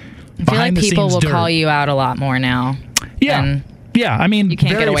on. I feel like people will call you out a lot more now. Yeah. Yeah. I mean, you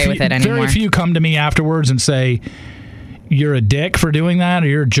can't get away with it anymore. Very few come to me afterwards and say, you're a dick for doing that, or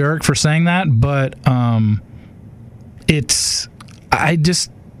you're a jerk for saying that. But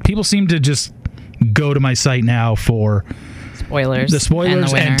people seem to just go to my site now for spoilers. The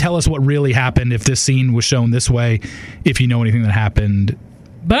spoilers and tell us what really happened if this scene was shown this way, if you know anything that happened.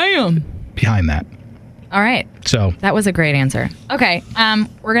 Bam! Behind that. All right. So that was a great answer. Okay.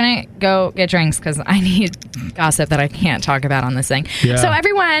 We're going to go get drinks because I need gossip that I can't talk about on this thing. Yeah. So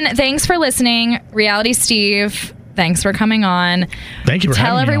everyone, thanks for listening. Reality Steve, thanks for coming on. Thank you for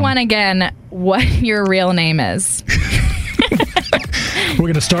having me. Tell everyone again what your real name is. We're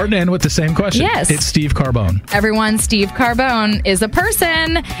going to start and end with the same question. Yes. It's Steve Carbone. Everyone, Steve Carbone is a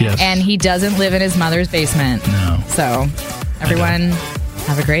person. Yes. And he doesn't live in his mother's basement. No. So everyone,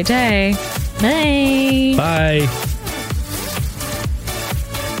 have a great day. Bye. Bye.